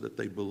reasons that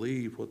they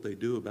believe what they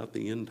do about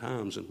the end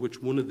times and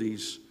which one of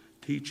these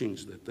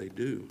teachings that they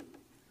do.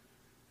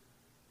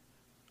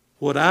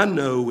 What I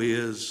know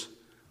is,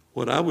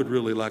 what I would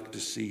really like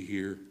to see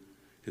here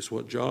is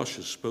what Josh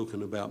has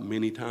spoken about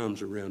many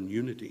times around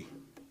unity.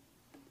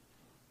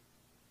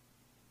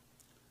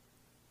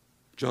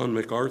 John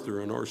MacArthur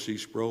and R.C.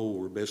 Sproul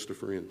were best of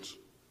friends.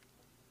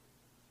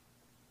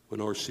 When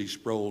R.C.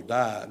 Sproul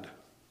died,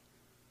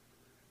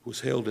 it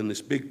was held in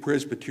this big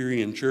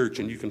Presbyterian church,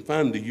 and you can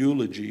find the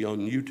eulogy on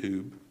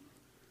YouTube.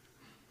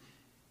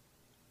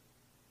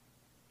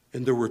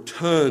 And there were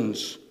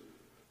tons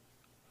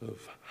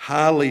of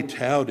highly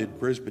touted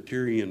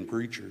Presbyterian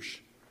preachers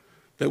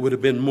that would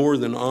have been more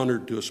than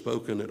honored to have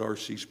spoken at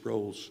R.C.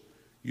 Sproul's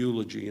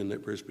eulogy in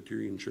that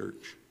Presbyterian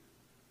church.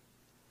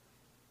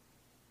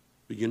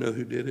 But you know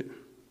who did it?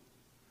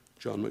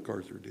 John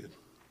MacArthur did.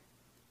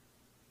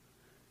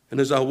 And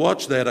as I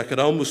watched that, I could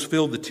almost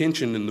feel the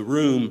tension in the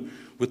room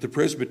with the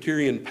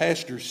Presbyterian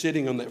pastor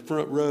sitting on that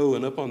front row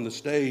and up on the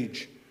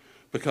stage,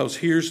 because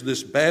here's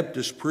this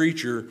Baptist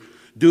preacher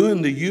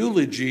doing the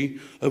eulogy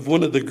of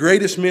one of the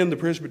greatest men the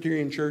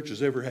Presbyterian Church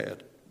has ever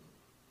had.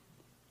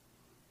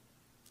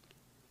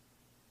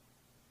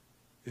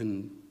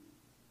 And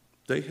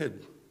they had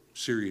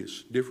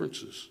serious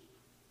differences,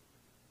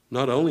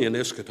 not only in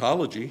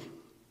eschatology,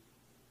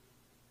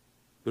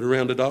 but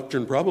around a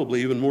doctrine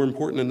probably even more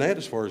important than that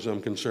as far as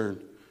I'm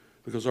concerned.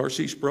 Because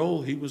R.C.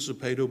 Sproul, he was a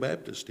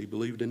Paedo-Baptist. He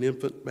believed in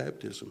infant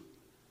baptism.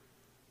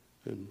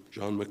 And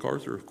John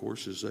MacArthur, of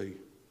course, is a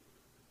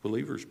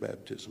believer's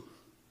baptism.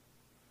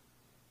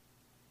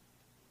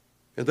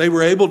 And they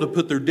were able to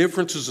put their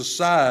differences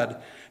aside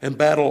and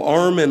battle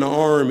arm in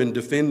arm in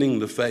defending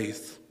the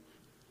faith.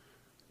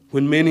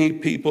 When many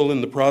people in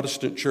the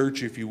Protestant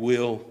church, if you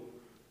will,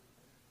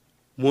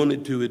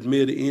 wanted to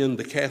admit in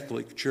the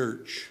Catholic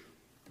Church,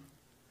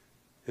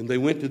 and they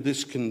went to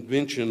this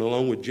convention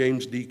along with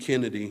James D.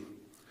 Kennedy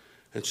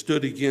and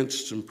stood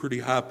against some pretty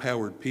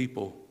high-powered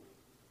people,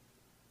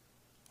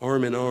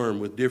 arm in arm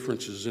with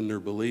differences in their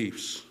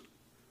beliefs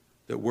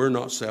that were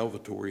not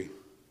salvatory,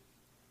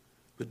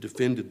 but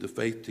defended the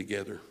faith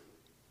together.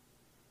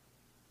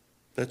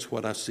 That's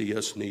what I see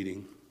us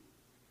needing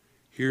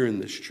here in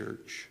this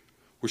church.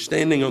 We're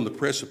standing on the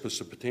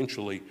precipice of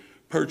potentially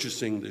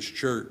purchasing this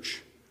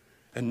church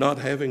and not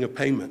having a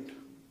payment.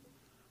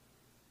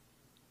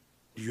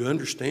 Do you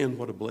understand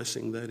what a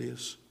blessing that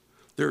is?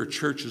 There are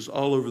churches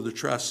all over the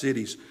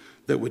Tri-Cities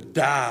that would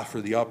die for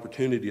the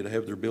opportunity to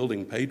have their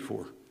building paid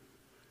for.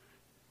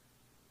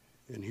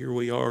 And here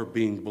we are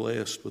being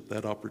blessed with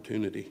that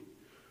opportunity.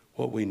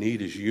 What we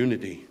need is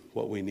unity.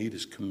 What we need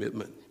is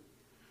commitment.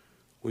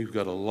 We've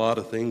got a lot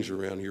of things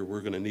around here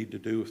we're going to need to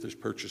do if this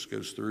purchase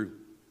goes through.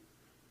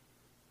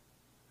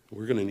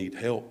 We're going to need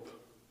help.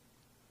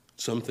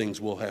 Some things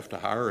we'll have to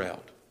hire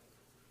out.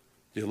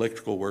 The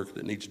electrical work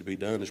that needs to be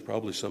done is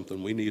probably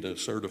something we need a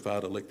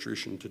certified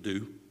electrician to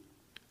do.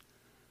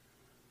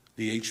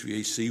 The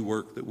HVAC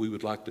work that we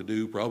would like to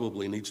do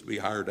probably needs to be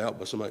hired out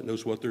by somebody that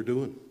knows what they're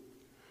doing.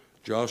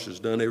 Josh has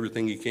done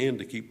everything he can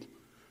to keep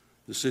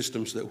the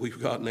systems that we've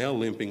got now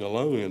limping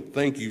along, and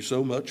thank you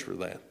so much for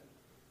that.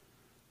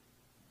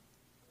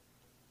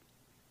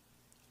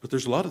 But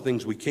there's a lot of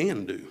things we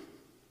can do.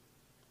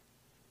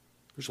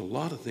 There's a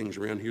lot of things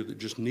around here that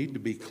just need to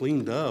be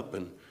cleaned up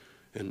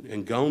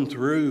and gone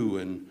through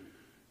and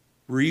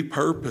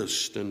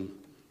repurposed. And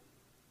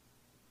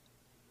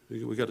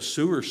we got a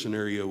sewer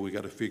scenario we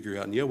got to figure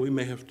out. And yeah, we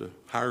may have to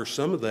hire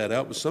some of that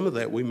out, but some of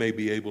that we may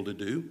be able to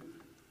do.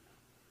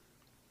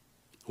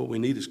 What we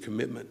need is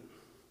commitment.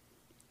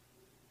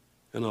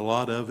 And a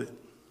lot of it,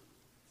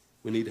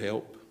 we need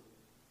help.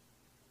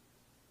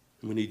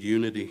 And we need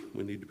unity.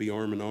 We need to be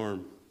arm in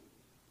arm.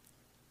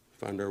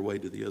 Find our way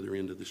to the other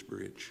end of this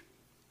bridge.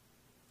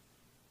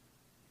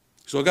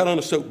 So I got on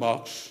a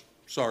soapbox.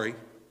 Sorry.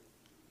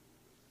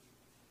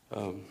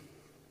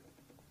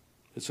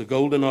 It's a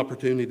golden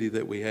opportunity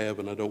that we have,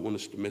 and I don't want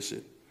us to miss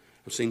it.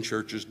 I've seen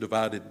churches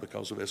divided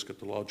because of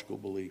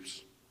eschatological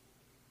beliefs.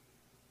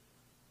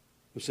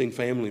 I've seen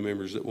family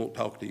members that won't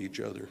talk to each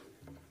other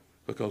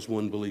because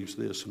one believes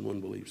this and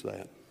one believes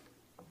that.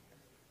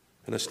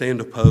 And I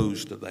stand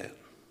opposed to that.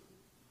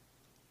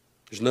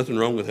 There's nothing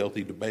wrong with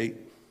healthy debate.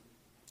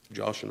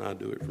 Josh and I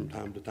do it from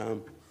time to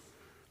time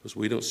because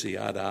we don't see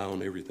eye to eye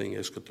on everything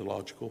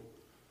eschatological.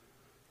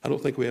 I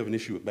don't think we have an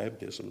issue with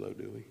baptism, though,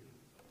 do we?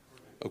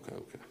 Okay.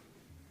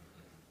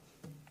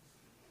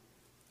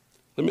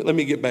 Let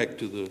me get back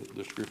to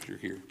the scripture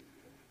here.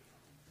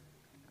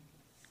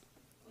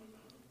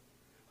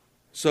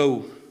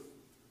 So,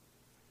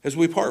 as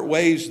we part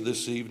ways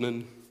this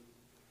evening,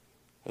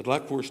 I'd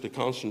like for us to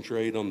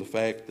concentrate on the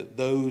fact that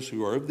those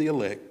who are of the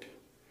elect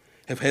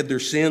have had their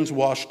sins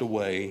washed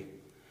away,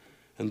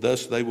 and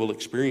thus they will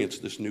experience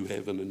this new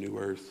heaven and new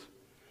earth.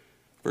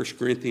 1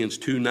 Corinthians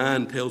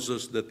 2:9 tells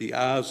us that the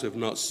eyes have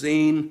not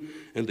seen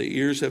and the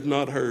ears have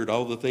not heard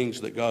all the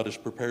things that God has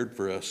prepared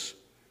for us.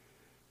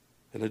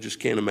 And I just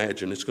can't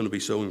imagine. It's going to be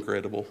so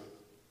incredible.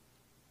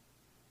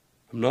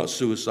 I'm not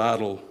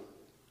suicidal,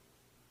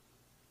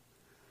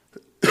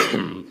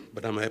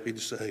 but I'm happy to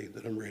say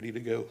that I'm ready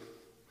to go.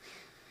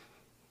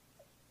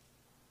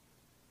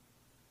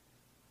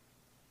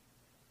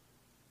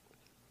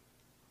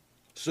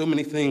 So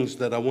many things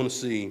that I want to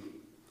see.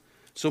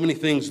 So many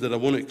things that I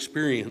want to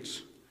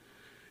experience.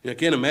 I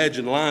can't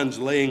imagine lines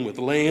laying with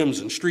lambs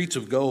and streets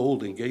of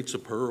gold and gates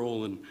of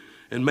pearl.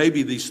 And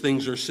maybe these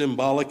things are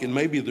symbolic and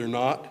maybe they're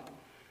not.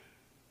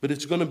 But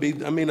it's going to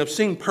be, I've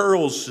seen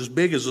pearls as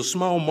big as a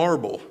small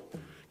marble.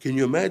 Can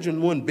you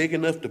imagine one big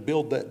enough to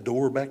build that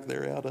door back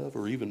there out of,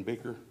 or even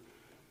bigger?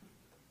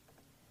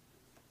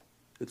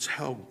 It's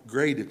how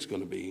great it's going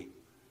to be.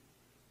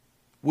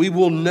 We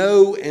will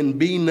know and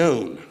be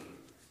known.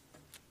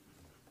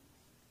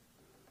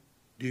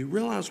 Do you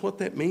realize what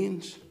that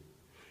means?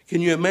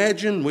 Can you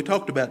imagine, we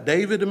talked about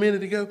David a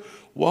minute ago,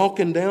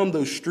 walking down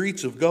those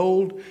streets of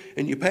gold,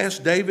 and you pass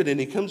David and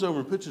he comes over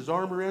and puts his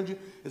arm around you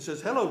and says,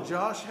 "Hello,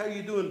 Josh, how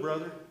you doing,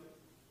 brother?"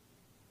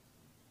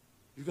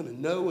 You're going to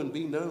know and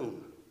be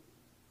known.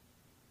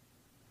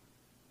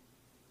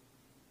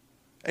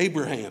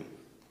 Abraham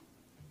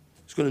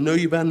is going to know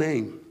you by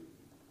name.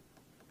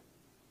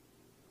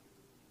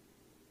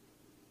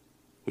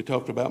 We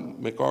talked about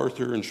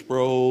MacArthur and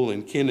Sproul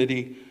and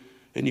Kennedy,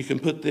 and you can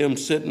put them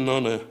sitting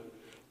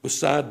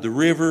beside the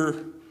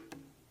river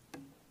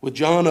with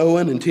John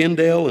Owen and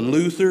Tyndale and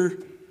Luther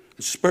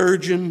and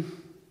Spurgeon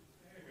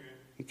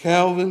and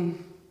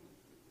Calvin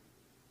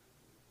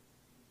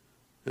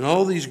and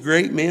all these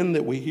great men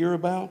that we hear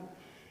about,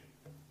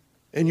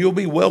 and you'll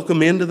be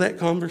welcome into that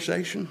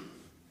conversation.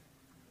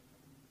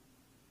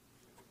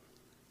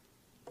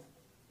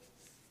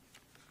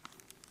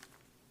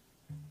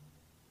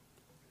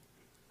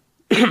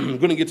 I'm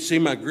going to get to see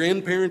my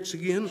grandparents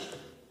again.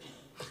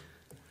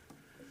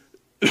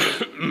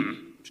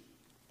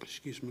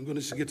 Excuse me, I'm going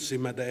to get to see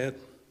my dad.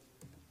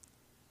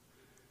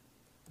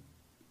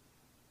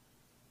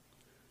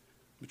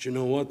 But you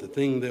know what? The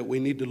thing that we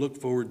need to look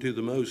forward to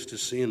the most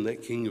is seeing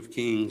that King of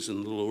Kings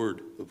and the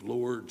Lord of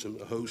Lords and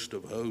the host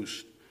of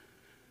hosts.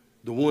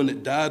 The one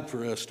that died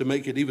for us to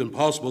make it even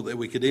possible that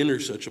we could enter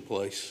such a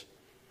place.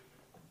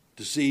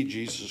 To see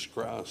Jesus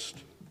Christ.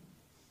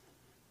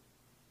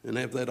 And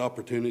have that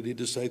opportunity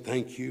to say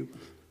thank you.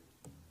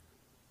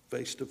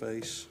 Face to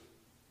face.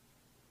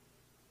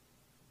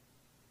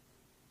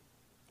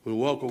 When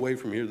we walk away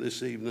from here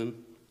this evening,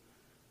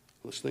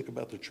 let's think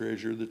about the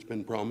treasure that's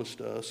been promised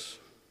to us.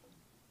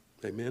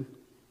 Amen.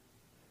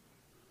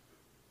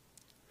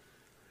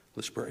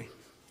 Let's pray.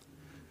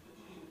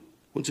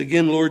 Once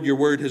again, Lord, your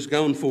word has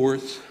gone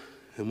forth,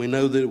 and we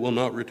know that it will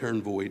not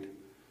return void.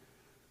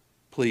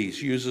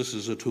 Please use us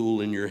as a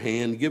tool in your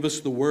hand. Give us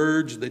the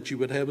words that you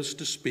would have us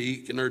to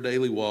speak in our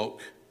daily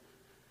walk.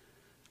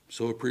 I'm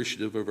so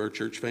appreciative of our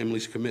church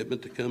family's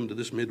commitment to come to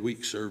this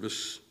midweek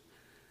service.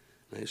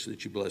 I ask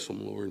that you bless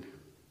them, Lord.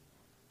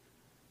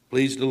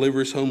 Please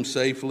deliver us home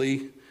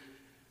safely.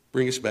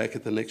 Bring us back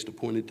at the next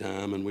appointed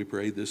time. And we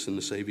pray this in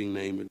the saving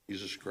name of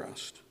Jesus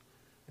Christ.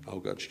 All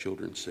God's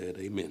children said,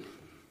 amen.